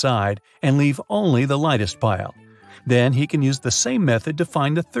coins aside and leave only the lightest pile. Then he can use the same method to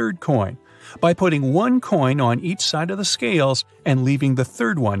find the third coin, by putting 1 coin on each side of the scales and leaving the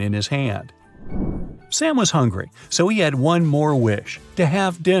third one in his hand. Sam was hungry, so he had one more wish, to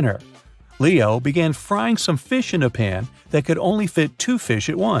have dinner. Leo began frying some fish in a pan that could only fit 2 fish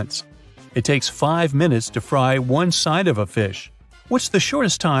at once. It takes 5 minutes to fry one side of a fish. What's the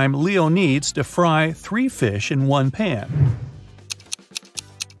shortest time Leo needs to fry 3 fish in one pan?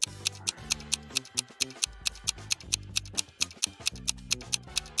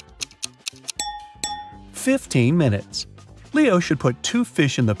 "15 minutes. Leo should put 2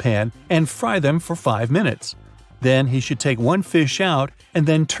 fish in the pan and fry them for 5 minutes. Then he should take 1 fish out and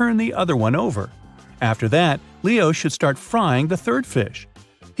then turn the other one over. After that, Leo should start frying the third fish.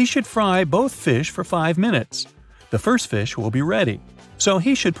 He should fry both fish for 5 minutes. The first fish will be ready, so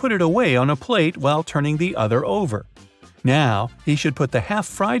he should put it away on a plate while turning the other over. Now, he should put the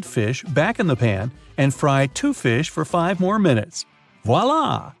half-fried fish back in the pan and fry 2 fish for 5 more minutes.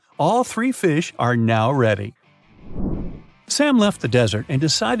 Voila! All 3 fish are now ready." Sam left the desert and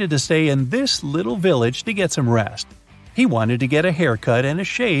decided to stay in this little village to get some rest. He wanted to get a haircut and a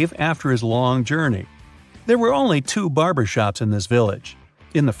shave after his long journey. There were only 2 barber shops in this village.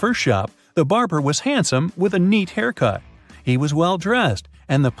 In the first shop, the barber was handsome with a neat haircut. He was well dressed,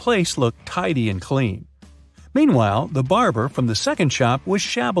 and the place looked tidy and clean. Meanwhile, the barber from the second shop was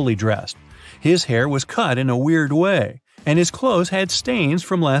shabbily dressed. His hair was cut in a weird way, and his clothes had stains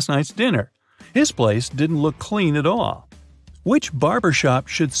from last night's dinner. His place didn't look clean at all. Which barber shop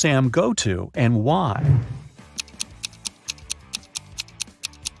should Sam go to, and why?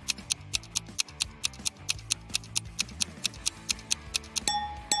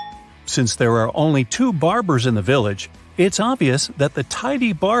 Since there are only 2 barbers in the village, it's obvious that the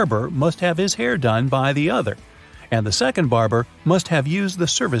tidy barber must have his hair done by the other, and the second barber must have used the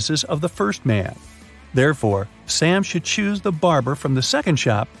services of the first man. Therefore, Sam should choose the barber from the second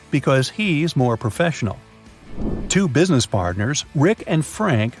shop because he's more professional. 2 business partners, Rick and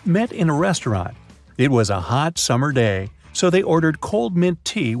Frank, met in a restaurant. It was a hot summer day, so they ordered cold mint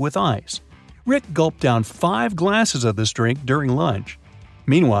tea with ice. Rick gulped down 5 glasses of this drink during lunch.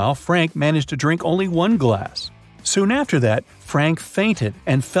 Meanwhile, Frank managed to drink only 1 glass. Soon after that, Frank fainted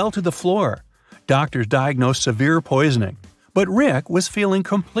and fell to the floor. Doctors diagnosed severe poisoning, but Rick was feeling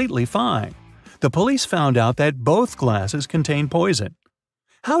completely fine. The police found out that both glasses contained poison.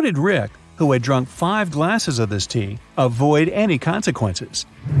 How did Rick, who had drunk 5 glasses of this tea, avoid any consequences?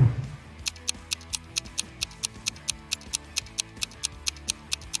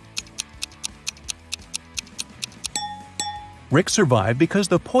 Rick survived because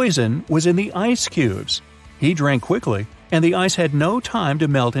the poison was in the ice cubes. He drank quickly, and the ice had no time to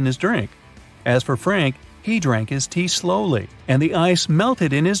melt in his drink. As for Frank, he drank his tea slowly, and the ice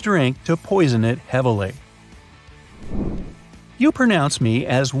melted in his drink to poison it heavily. You pronounce me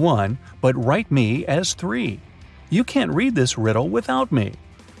as 1, but write me as 3. You can't read this riddle without me.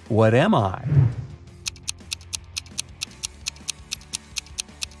 What am I?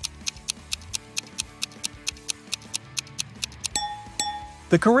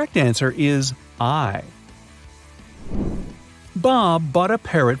 The correct answer is I. Bob bought a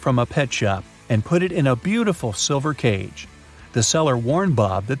parrot from a pet shop and put it in a beautiful silver cage. The seller warned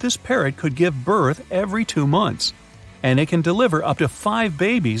Bob that this parrot could give birth every 2 months, and it can deliver up to 5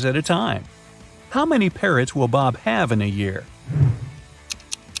 babies at a time. How many parrots will Bob have in a year?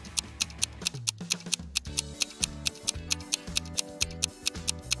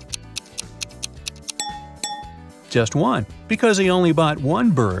 Just 1, because he only bought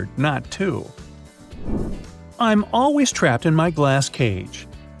 1 bird, not 2. I'm always trapped in my glass cage.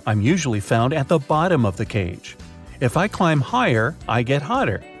 I'm usually found at the bottom of the cage. If I climb higher, I get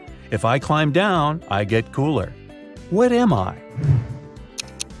hotter. If I climb down, I get cooler. What am I?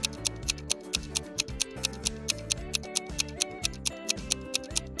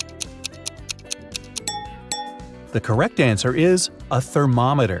 The correct answer is a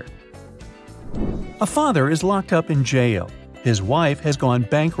thermometer. A father is locked up in jail. His wife has gone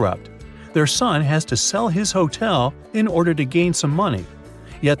bankrupt. Their son has to sell his hotel in order to gain some money.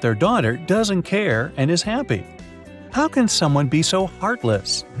 Yet their daughter doesn't care and is happy. How can someone be so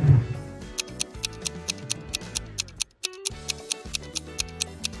heartless?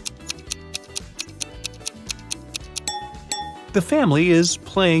 The family is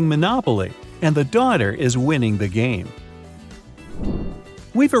playing Monopoly, and the daughter is winning the game.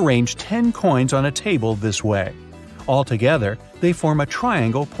 We've arranged 10 coins on a table this way. Altogether, they form a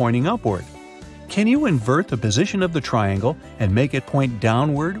triangle pointing upward. Can you invert the position of the triangle and make it point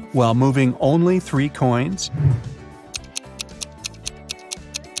downward while moving only 3 coins?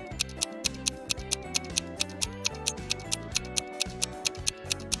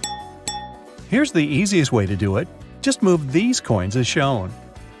 Here's the easiest way to do it. Just move these coins as shown.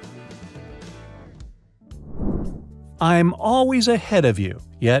 I'm always ahead of you,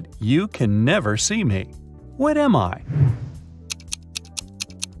 yet you can never see me. What am I?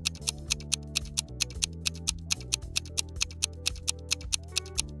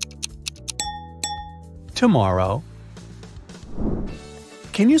 Tomorrow.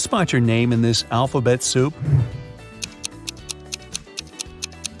 Can you spot your name in this alphabet soup?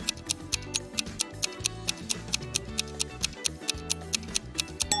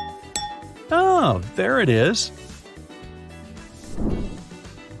 Oh, there it is.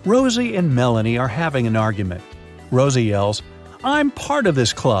 Rosie and Melanie are having an argument. Rosie yells, "I'm part of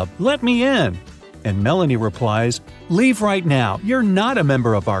this club, let me in!" And Melanie replies, "Leave right now, you're not a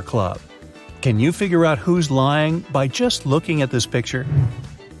member of our club." Can you figure out who's lying by just looking at this picture?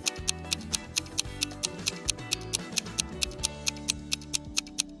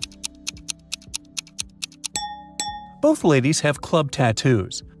 Both ladies have club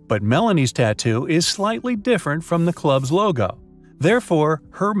tattoos, but Melanie's tattoo is slightly different from the club's logo. Therefore,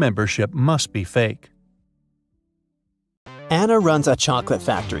 her membership must be fake. Anna runs a chocolate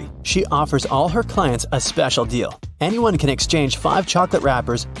factory. She offers all her clients a special deal. Anyone can exchange 5 chocolate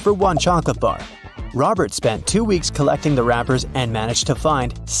wrappers for 1 chocolate bar. Robert spent 2 weeks collecting the wrappers and managed to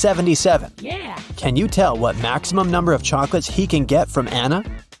find 77. Yeah! Can you tell what maximum number of chocolates he can get from Anna?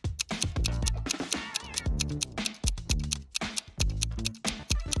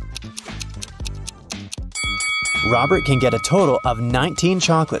 Robert can get a total of 19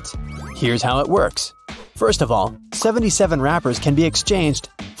 chocolates. Here's how it works. First of all, 77 wrappers can be exchanged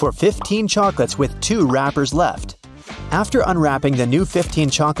for 15 chocolates with 2 wrappers left. After unwrapping the new 15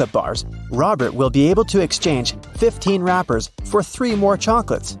 chocolate bars, Robert will be able to exchange 15 wrappers for 3 more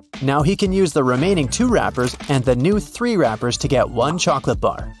chocolates. Now he can use the remaining 2 wrappers and the new 3 wrappers to get 1 chocolate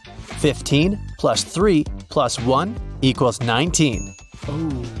bar. 15 plus 3 plus 1 equals 19.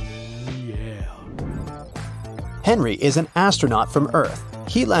 Oh, yeah. Henry is an astronaut from Earth.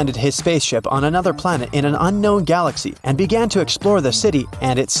 He landed his spaceship on another planet in an unknown galaxy and began to explore the city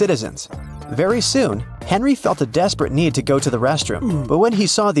and its citizens. Very soon, Henry felt a desperate need to go to the restroom, but when he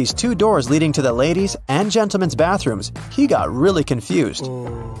saw these 2 doors leading to the ladies' and gentlemen's bathrooms, he got really confused.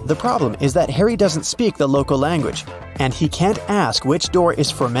 The problem is that Harry doesn't speak the local language, and he can't ask which door is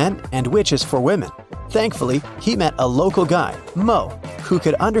for men and which is for women. Thankfully, he met a local guy, Mo, who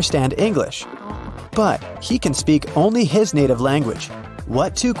could understand English. But he can speak only his native language.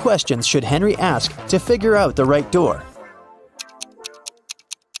 What 2 questions should Henry ask to figure out the right door?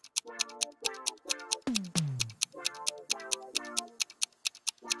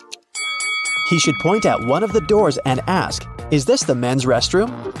 He should point at one of the doors and ask, "Is this the men's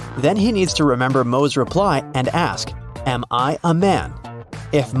restroom?" Then he needs to remember Mo's reply and ask, "Am I a man?"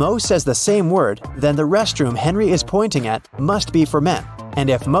 If Mo says the same word, then the restroom Henry is pointing at must be for men. And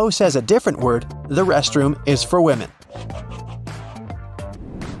if Mo says a different word, the restroom is for women.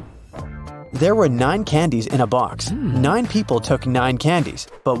 There were 9 candies in a box. 9 people took 9 candies,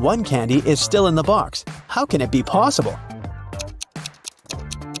 but 1 candy is still in the box. How can it be possible?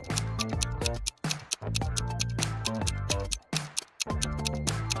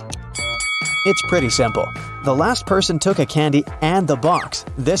 It's pretty simple. The last person took a candy and the box.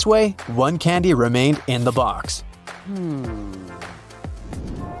 This way, 1 candy remained in the box.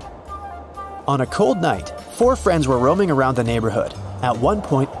 On a cold night, 4 friends were roaming around the neighborhood. At one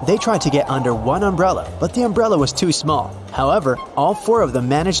point, they tried to get under one umbrella, but the umbrella was too small. However, all 4 of them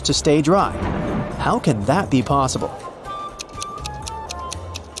managed to stay dry. How can that be possible?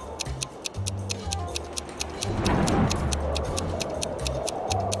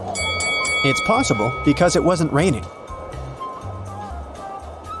 It's possible because it wasn't raining.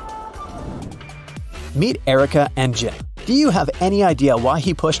 Meet Erica and Jim. Do you have any idea why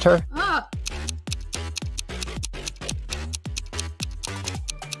he pushed her?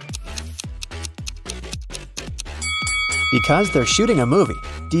 Because they're shooting a movie.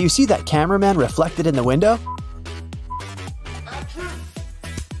 Do you see that cameraman reflected in the window?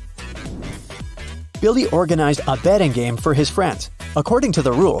 Billy organized a betting game for his friends. According to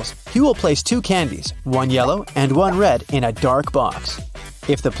the rules, he will place 2 candies, 1 yellow and 1 red, in a dark box.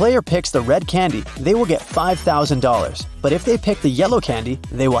 If the player picks the red candy, they will get $5,000. But if they pick the yellow candy,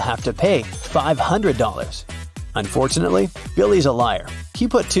 they will have to pay $500. Unfortunately, Billy's a liar. He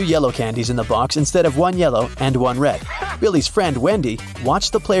put 2 yellow candies in the box instead of 1 yellow and 1 red. Billy's friend Wendy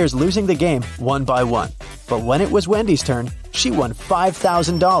watched the players losing the game one by one. But when it was Wendy's turn, she won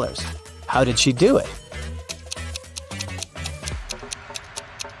 $5,000. How did she do it?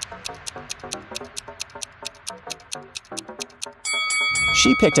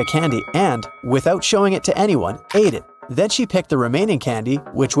 She picked a candy and, without showing it to anyone, ate it. Then she picked the remaining candy,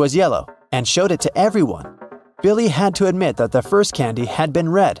 which was yellow, and showed it to everyone. Billy had to admit that the first candy had been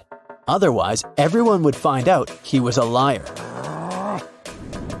red. Otherwise, everyone would find out he was a liar.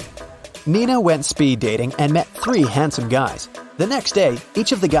 Nina went speed dating and met 3 handsome guys. The next day,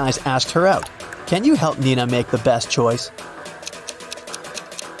 each of the guys asked her out. Can you help Nina make the best choice?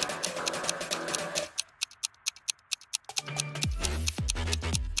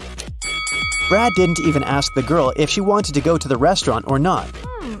 Brad didn't even ask the girl if she wanted to go to the restaurant or not.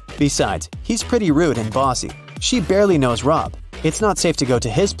 Besides, he's pretty rude and bossy. She barely knows Rob. It's not safe to go to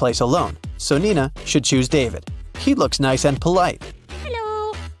his place alone, so Nina should choose David. He looks nice and polite.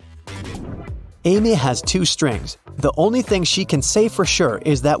 Hello. Amy has 2 strings. The only thing she can say for sure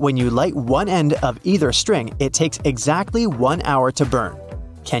is that when you light one end of either string, it takes exactly 1 hour to burn.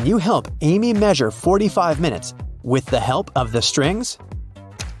 Can you help Amy measure 45 minutes with the help of the strings?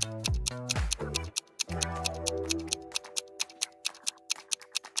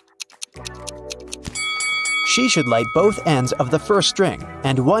 She should light both ends of the first string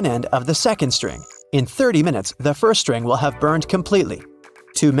and one end of the second string. In 30 minutes, the first string will have burned completely.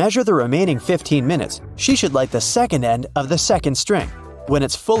 To measure the remaining 15 minutes, she should light the second end of the second string. When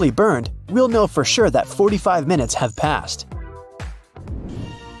it's fully burned, we'll know for sure that 45 minutes have passed.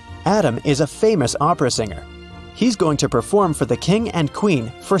 Adam is a famous opera singer. He's going to perform for the king and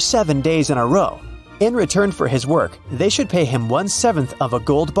queen for 7 days in a row. In return for his work, they should pay him 1/7 of a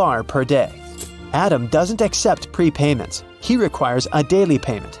gold bar per day. Adam doesn't accept prepayments. He requires a daily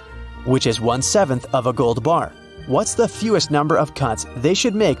payment, which is 1/7 of a gold bar. What's the fewest number of cuts they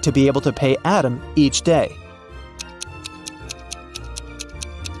should make to be able to pay Adam each day?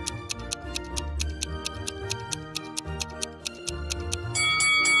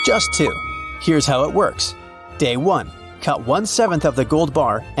 Just 2. Here's how it works. Day 1. Cut 1/7 of the gold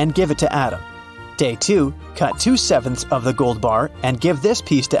bar and give it to Adam. Day 2. Cut 2/7 of the gold bar and give this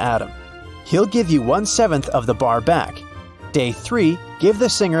piece to Adam. He'll give you 1/7 of the bar back. Day 3, give the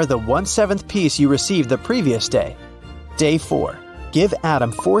singer the 1/7 piece you received the previous day. Day 4, give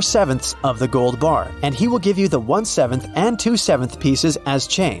Adam 4/7 of the gold bar, and he will give you the 1/7 and 2/7 pieces as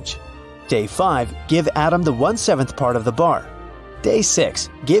change. Day 5, give Adam the 1/7 part of the bar. Day 6,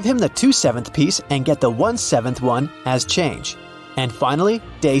 give him the 2/7 piece and get the 1/7 one as change. And finally,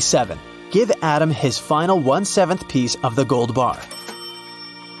 Day 7, give Adam his final 1/7 piece of the gold bar.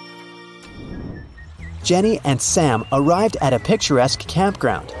 Jenny and Sam arrived at a picturesque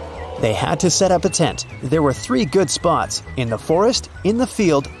campground. They had to set up a tent. There were 3 good spots, in the forest, in the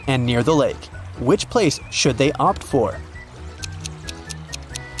field, and near the lake. Which place should they opt for?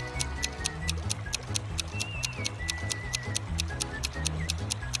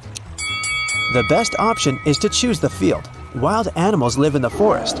 The best option is to choose the field. Wild animals live in the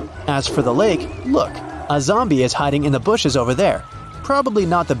forest. As for the lake, look, a zombie is hiding in the bushes over there. Probably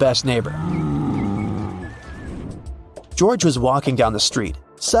not the best neighbor. George was walking down the street.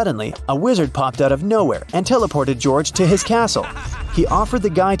 Suddenly, a wizard popped out of nowhere and teleported George to his castle. He offered the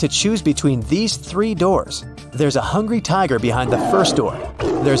guy to choose between these 3 doors. There's a hungry tiger behind the first door.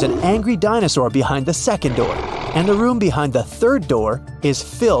 There's an angry dinosaur behind the second door. And the room behind the third door is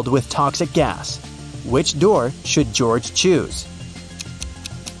filled with toxic gas. Which door should George choose?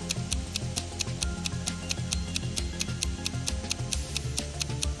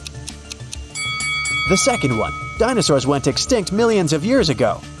 The second one. Dinosaurs went extinct millions of years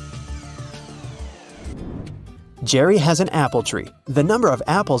ago. Jerry has an apple tree. The number of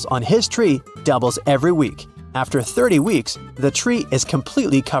apples on his tree doubles every week. After 30 weeks, the tree is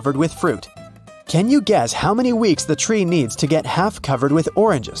completely covered with fruit. Can you guess how many weeks the tree needs to get half covered with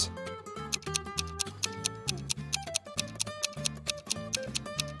oranges?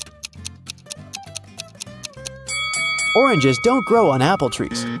 Oranges don't grow on apple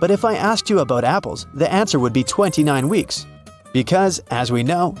trees, but if I asked you about apples, the answer would be 29 weeks. Because, as we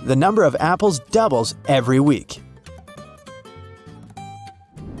know, the number of apples doubles every week.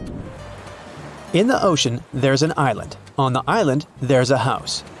 In the ocean, there's an island. On the island, there's a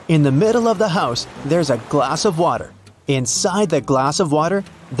house. In the middle of the house, there's a glass of water. Inside the glass of water,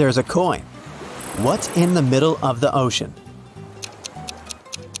 there's a coin. What's in the middle of the ocean?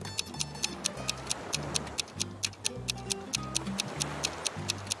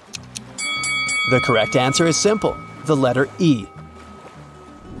 The correct answer is simple, the letter E.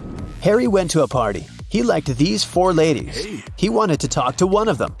 Harry went to a party. He liked these 4 ladies. He wanted to talk to one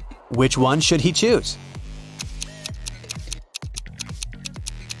of them. Which one should he choose?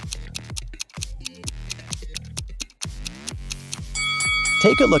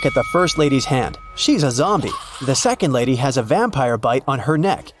 Take a look at the first lady's hand. She's a zombie. The second lady has a vampire bite on her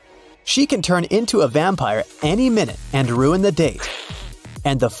neck. She can turn into a vampire any minute and ruin the date.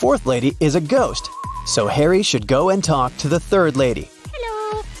 And the fourth lady is a ghost, so Harry should go and talk to the third lady.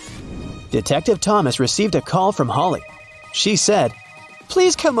 Hello. Detective Thomas received a call from Holly. She said,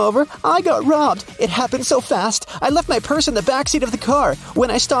 "Please come over. I got robbed. It happened so fast. I left my purse in the backseat of the car.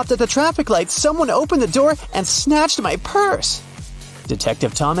 When I stopped at the traffic light, someone opened the door and snatched my purse."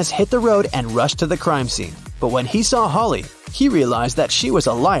 Detective Thomas hit the road and rushed to the crime scene. But when he saw Holly, he realized that she was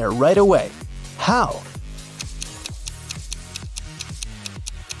a liar right away. How?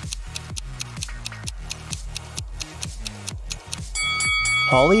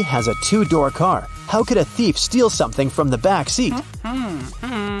 Holly has a 2-door car. How could a thief steal something from the back seat?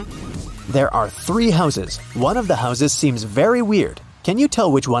 There are 3 houses. One of the houses seems very weird. Can you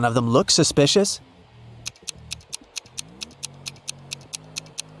tell which one of them looks suspicious?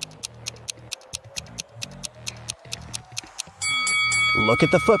 Look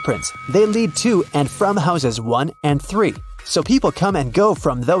at the footprints. They lead to and from houses 1 and 3, so people come and go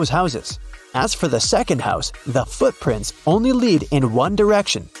from those houses. As for the second house, the footprints only lead in one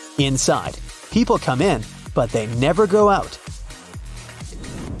direction, inside. People come in, but they never go out.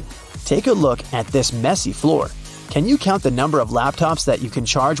 Take a look at this messy floor. Can you count the number of laptops that you can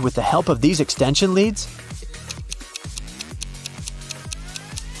charge with the help of these extension leads?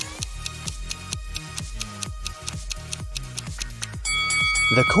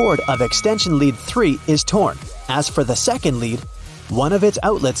 The cord of extension lead 3 is torn. As for the second lead, one of its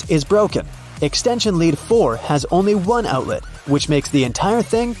outlets is broken. Extension lead 4 has only one outlet, which makes the entire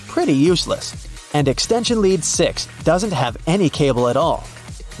thing pretty useless. And extension lead 6 doesn't have any cable at all.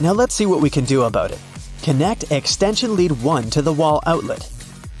 Now let's see what we can do about it. Connect extension lead 1 to the wall outlet.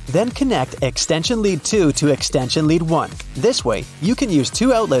 Then connect extension lead 2 to extension lead 1. This way, you can use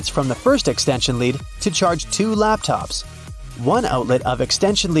 2 outlets from the first extension lead to charge 2 laptops. One outlet of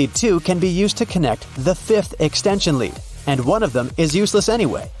extension lead 2 can be used to connect the 5th extension lead, and one of them is useless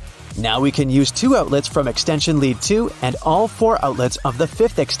anyway. Now we can use 2 outlets from extension lead 2 and all 4 outlets of the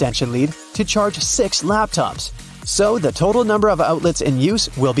 5th extension lead to charge 6 laptops. So the total number of outlets in use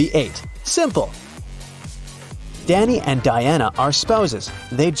will be 8. Simple! Danny and Diana are spouses.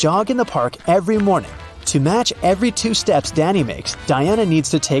 They jog in the park every morning. To match every 2 steps Danny makes, Diana needs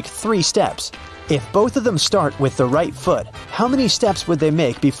to take 3 steps. If both of them start with the right foot, how many steps would they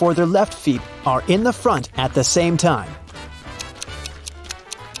make before their left feet are in the front at the same time?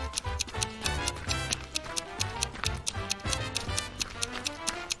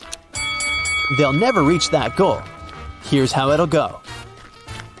 They'll never reach that goal. Here's how it'll go.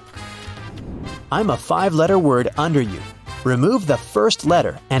 I'm a 5-letter word under you. Remove the first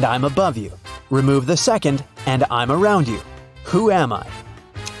letter and I'm above you. Remove the second and I'm around you. Who am I?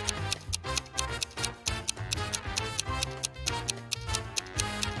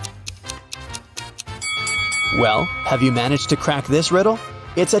 Well, have you managed to crack this riddle?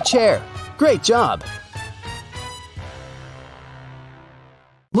 It's a chair. Great job!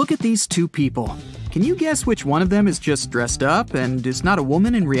 Look at these two people. Can you guess which one of them is just dressed up and is not a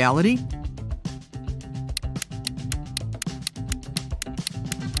woman in reality?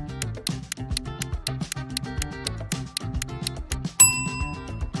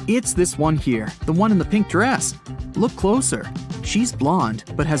 It's this one here, the one in the pink dress. Look closer. She's blonde,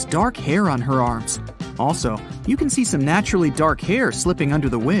 but has dark hair on her arms. Also, you can see some naturally dark hair slipping under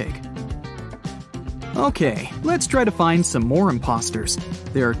the wig. Okay, let's try to find some more imposters.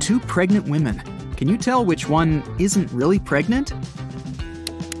 There are two pregnant women. Can you tell which one isn't really pregnant?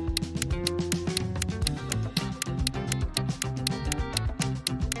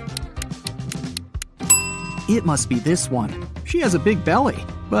 It must be this one. She has a big belly,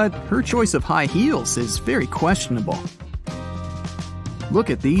 but her choice of high heels is very questionable. Look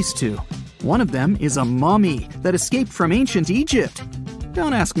at these two. One of them is a mummy that escaped from ancient Egypt.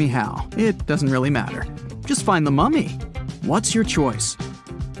 Don't ask me how. It doesn't really matter. Just find the mummy. What's your choice?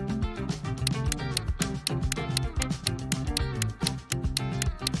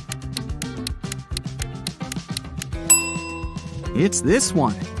 It's this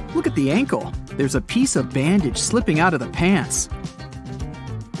one. Look at the ankle. There's a piece of bandage slipping out of the pants.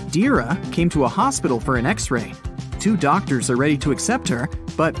 Dira came to a hospital for an x-ray. Two doctors are ready to accept her,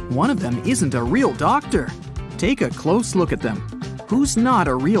 but one of them isn't a real doctor. Take a close look at them. Who's not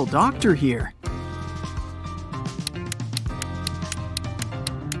a real doctor here?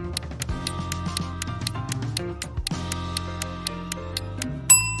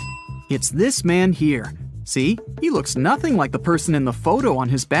 It's this man here. See? He looks nothing like the person in the photo on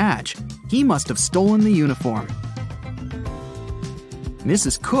his badge. He must have stolen the uniform.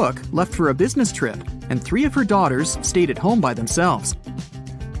 Mrs. Cook left for a business trip, and 3 of her daughters stayed at home by themselves.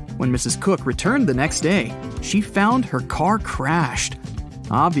 When Mrs. Cook returned the next day, she found her car crashed.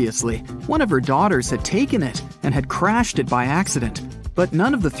 Obviously, one of her daughters had taken it and had crashed it by accident, but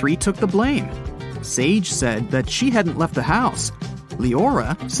none of the 3 took the blame. Sage said that she hadn't left the house.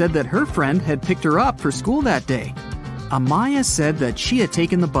 Leora said that her friend had picked her up for school that day. Amaya said that she had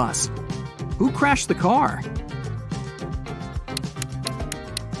taken the bus. Who crashed the car?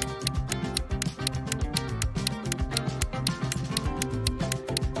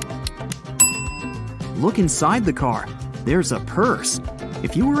 Look inside the car. There's a purse.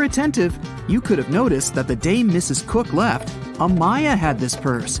 If you were attentive, you could have noticed that the day Mrs. Cook left, Amaya had this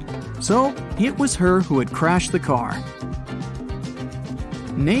purse. So, it was her who had crashed the car.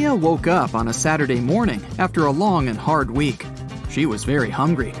 Naya woke up on a Saturday morning after a long and hard week. She was very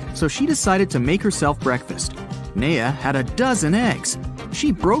hungry, so she decided to make herself breakfast. Naya had a dozen eggs.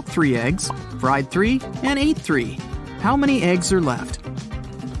 She broke 3 eggs, fried 3, and ate 3. How many eggs are left?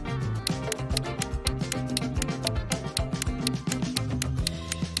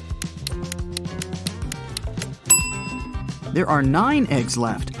 There are 9 eggs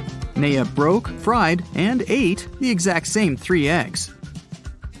left. Naya broke, fried, and ate the exact same 3 eggs.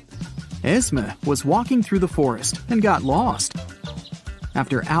 Esme was walking through the forest and got lost.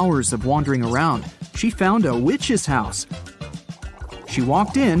 After hours of wandering around, she found a witch's house. She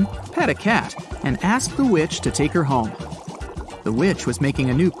walked in, pet a cat, and asked the witch to take her home. The witch was making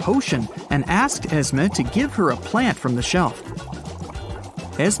a new potion and asked Esme to give her a plant from the shelf.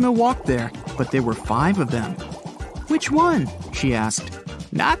 Esme walked there, but there were 5 of them. "Which one?" she asked.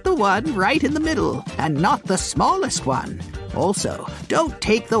 Not the one right in the middle, and not the smallest one. Also, don't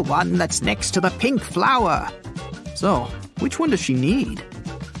take the one that's next to the pink flower. So, which one does she need?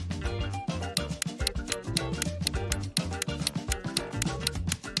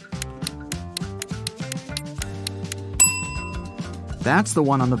 That's the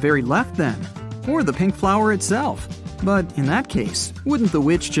one on the very left then, or the pink flower itself. But in that case, wouldn't the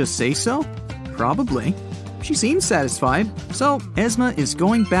witch just say so? Probably. She seems satisfied, so Esme is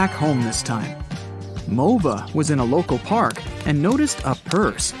going back home this time. Mova was in a local park and noticed a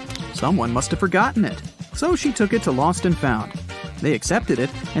purse. Someone must have forgotten it, so she took it to Lost and Found. They accepted it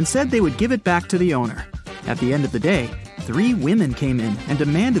and said they would give it back to the owner. At the end of the day, 3 women came in and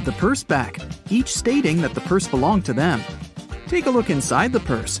demanded the purse back, each stating that the purse belonged to them. Take a look inside the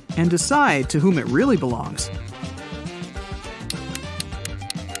purse and decide to whom it really belongs.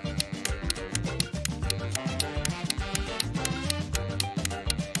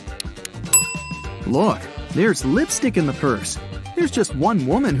 Look, there's lipstick in the purse. There's just one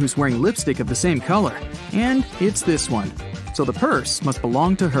woman who's wearing lipstick of the same color, and it's this one. So the purse must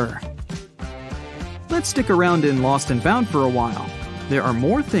belong to her. Let's stick around in Lost and Found for a while. There are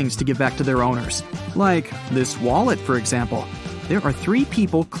more things to give back to their owners. Like this wallet, for example. There are 3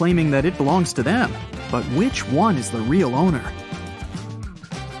 people claiming that it belongs to them. But which one is the real owner?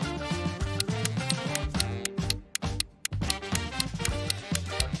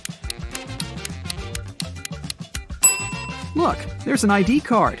 Look, there's an ID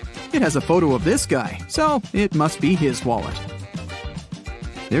card. It has a photo of this guy, so it must be his wallet.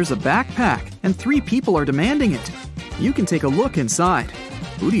 There's a backpack, and 3 people are demanding it. You can take a look inside.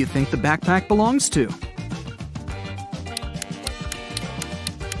 Who do you think the backpack belongs to?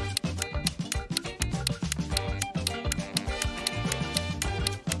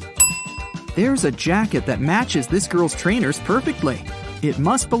 There's a jacket that matches this girl's trainers perfectly. It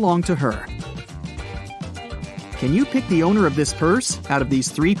must belong to her. Can you pick the owner of this purse out of these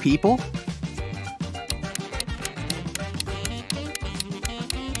 3 people?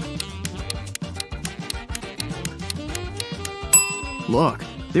 Look,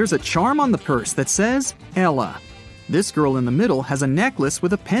 there's a charm on the purse that says Ella. This girl in the middle has a necklace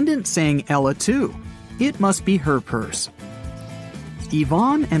with a pendant saying Ella too. It must be her purse.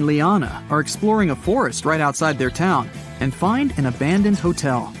 Yvonne and Liana are exploring a forest right outside their town and find an abandoned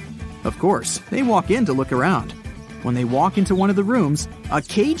hotel. Of course, they walk in to look around. When they walk into one of the rooms, a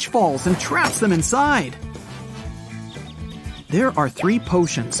cage falls and traps them inside. There are 3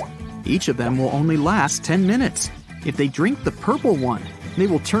 potions. Each of them will only last 10 minutes. If they drink the purple one, they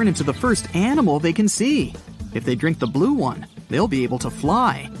will turn into the first animal they can see. If they drink the blue one, they'll be able to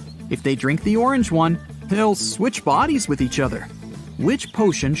fly. If they drink the orange one, they'll switch bodies with each other. Which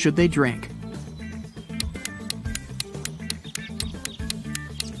potion should they drink?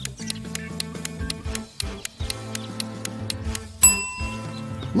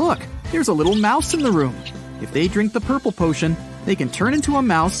 Look, there's a little mouse in the room. If they drink the purple potion, they can turn into a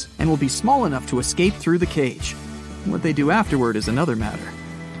mouse and will be small enough to escape through the cage. What they do afterward is another matter.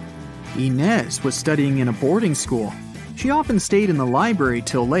 Inez was studying in a boarding school. She often stayed in the library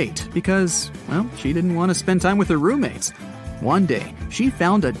till late because, well, she didn't want to spend time with her roommates. One day, she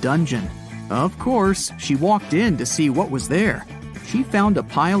found a dungeon. Of course, she walked in to see what was there. She found a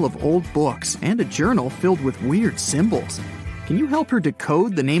pile of old books and a journal filled with weird symbols. Can you help her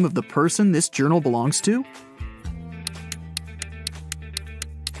decode the name of the person this journal belongs to?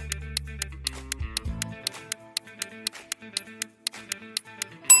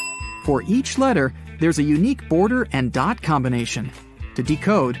 For each letter, there's a unique border and dot combination. To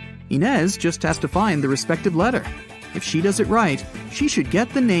decode, Inez just has to find the respective letter. If she does it right, she should get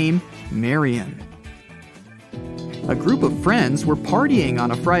the name Marion. A group of friends were partying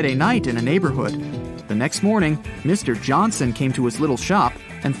on a Friday night in a neighborhood. The next morning, Mr. Johnson came to his little shop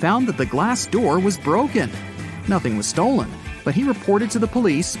and found that the glass door was broken. Nothing was stolen, but he reported to the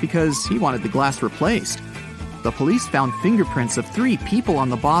police because he wanted the glass replaced. The police found fingerprints of 3 people on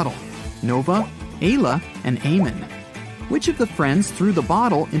the bottle: Nova, Ayla, and Eamon. Which of the friends threw the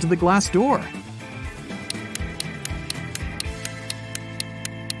bottle into the glass door?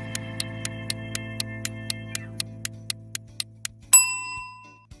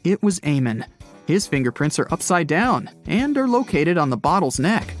 It was Eamon. His fingerprints are upside down and are located on the bottle's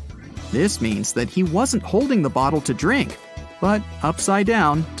neck. This means that he wasn't holding the bottle to drink, but upside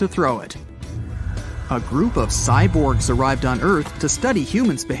down to throw it. A group of cyborgs arrived on Earth to study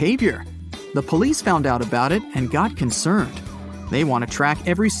humans' behavior. The police found out about it and got concerned. They want to track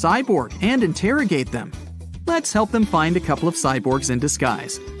every cyborg and interrogate them. Let's help them find a couple of cyborgs in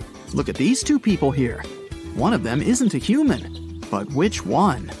disguise. Look at these 2 people here. One of them isn't a human, but which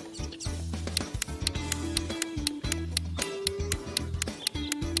one?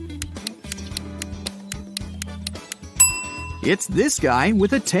 It's this guy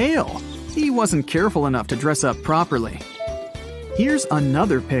with a tail. He wasn't careful enough to dress up properly. Here's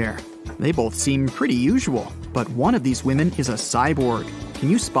another pair. They both seem pretty usual, but one of these women is a cyborg.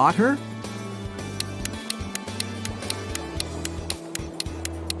 Can you spot her?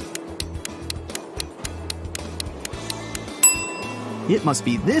 It must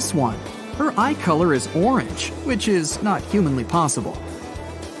be this one. Her eye color is orange, which is not humanly possible.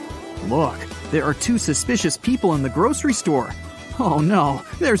 Look, there are 2 suspicious people in the grocery store. Oh no,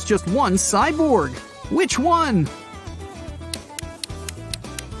 there's just one cyborg. Which one?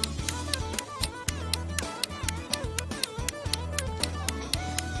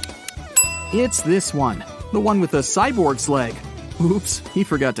 It's this one, the one with the cyborg's leg. Oops, he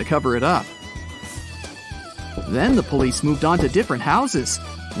forgot to cover it up. Then the police moved on to different houses.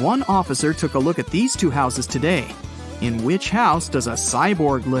 One officer took a look at these 2 houses today. In which house does a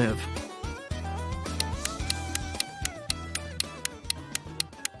cyborg live?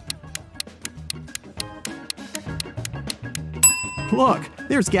 Look,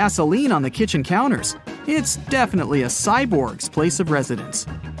 there's gasoline on the kitchen counters. It's definitely a cyborg's place of residence.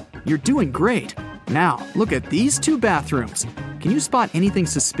 You're doing great. Now, look at these two bathrooms. Can you spot anything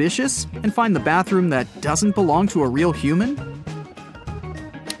suspicious and find the bathroom that doesn't belong to a real human?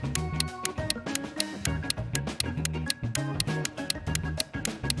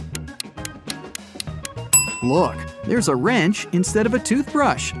 Look, there's a wrench instead of a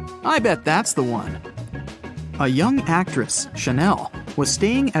toothbrush. I bet that's the one. A young actress, Chanel, was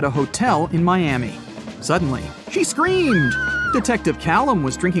staying at a hotel in Miami. Suddenly, she screamed! Detective Callum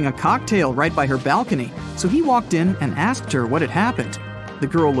was drinking a cocktail right by her balcony, so he walked in and asked her what had happened. The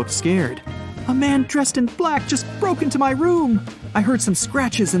girl looked scared. "A man dressed in black just broke into my room. I heard some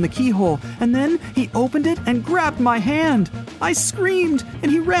scratches in the keyhole, and then he opened it and grabbed my hand. I screamed,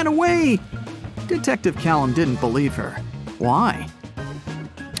 and he ran away." Detective Callum didn't believe her. Why?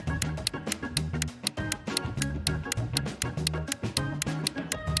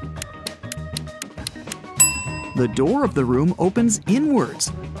 The door of the room opens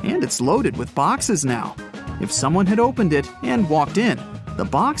inwards, and it's loaded with boxes now. If someone had opened it and walked in, the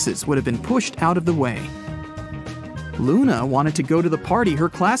boxes would have been pushed out of the way. Luna wanted to go to the party her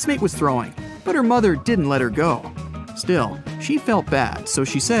classmate was throwing, but her mother didn't let her go. Still, she felt bad, so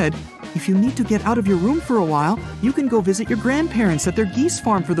she said, "If you need to get out of your room for a while, you can go visit your grandparents at their geese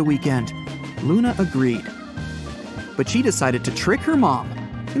farm for the weekend." Luna agreed. But she decided to trick her mom.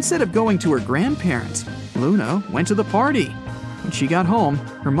 Instead of going to her grandparents, Luna went to the party. When she got home,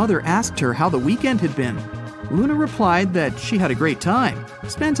 her mother asked her how the weekend had been. Luna replied that she had a great time,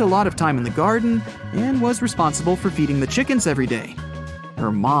 spent a lot of time in the garden, and was responsible for feeding the chickens every day.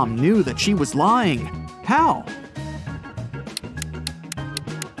 Her mom knew that she was lying. How?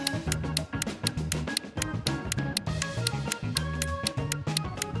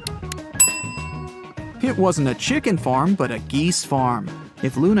 It wasn't a chicken farm, but a geese farm.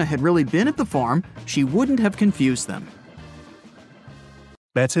 If Luna had really been at the farm, she wouldn't have confused them.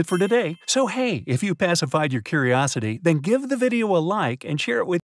 That's it for today. So hey, if you pacified your curiosity, then give the video a like and share it with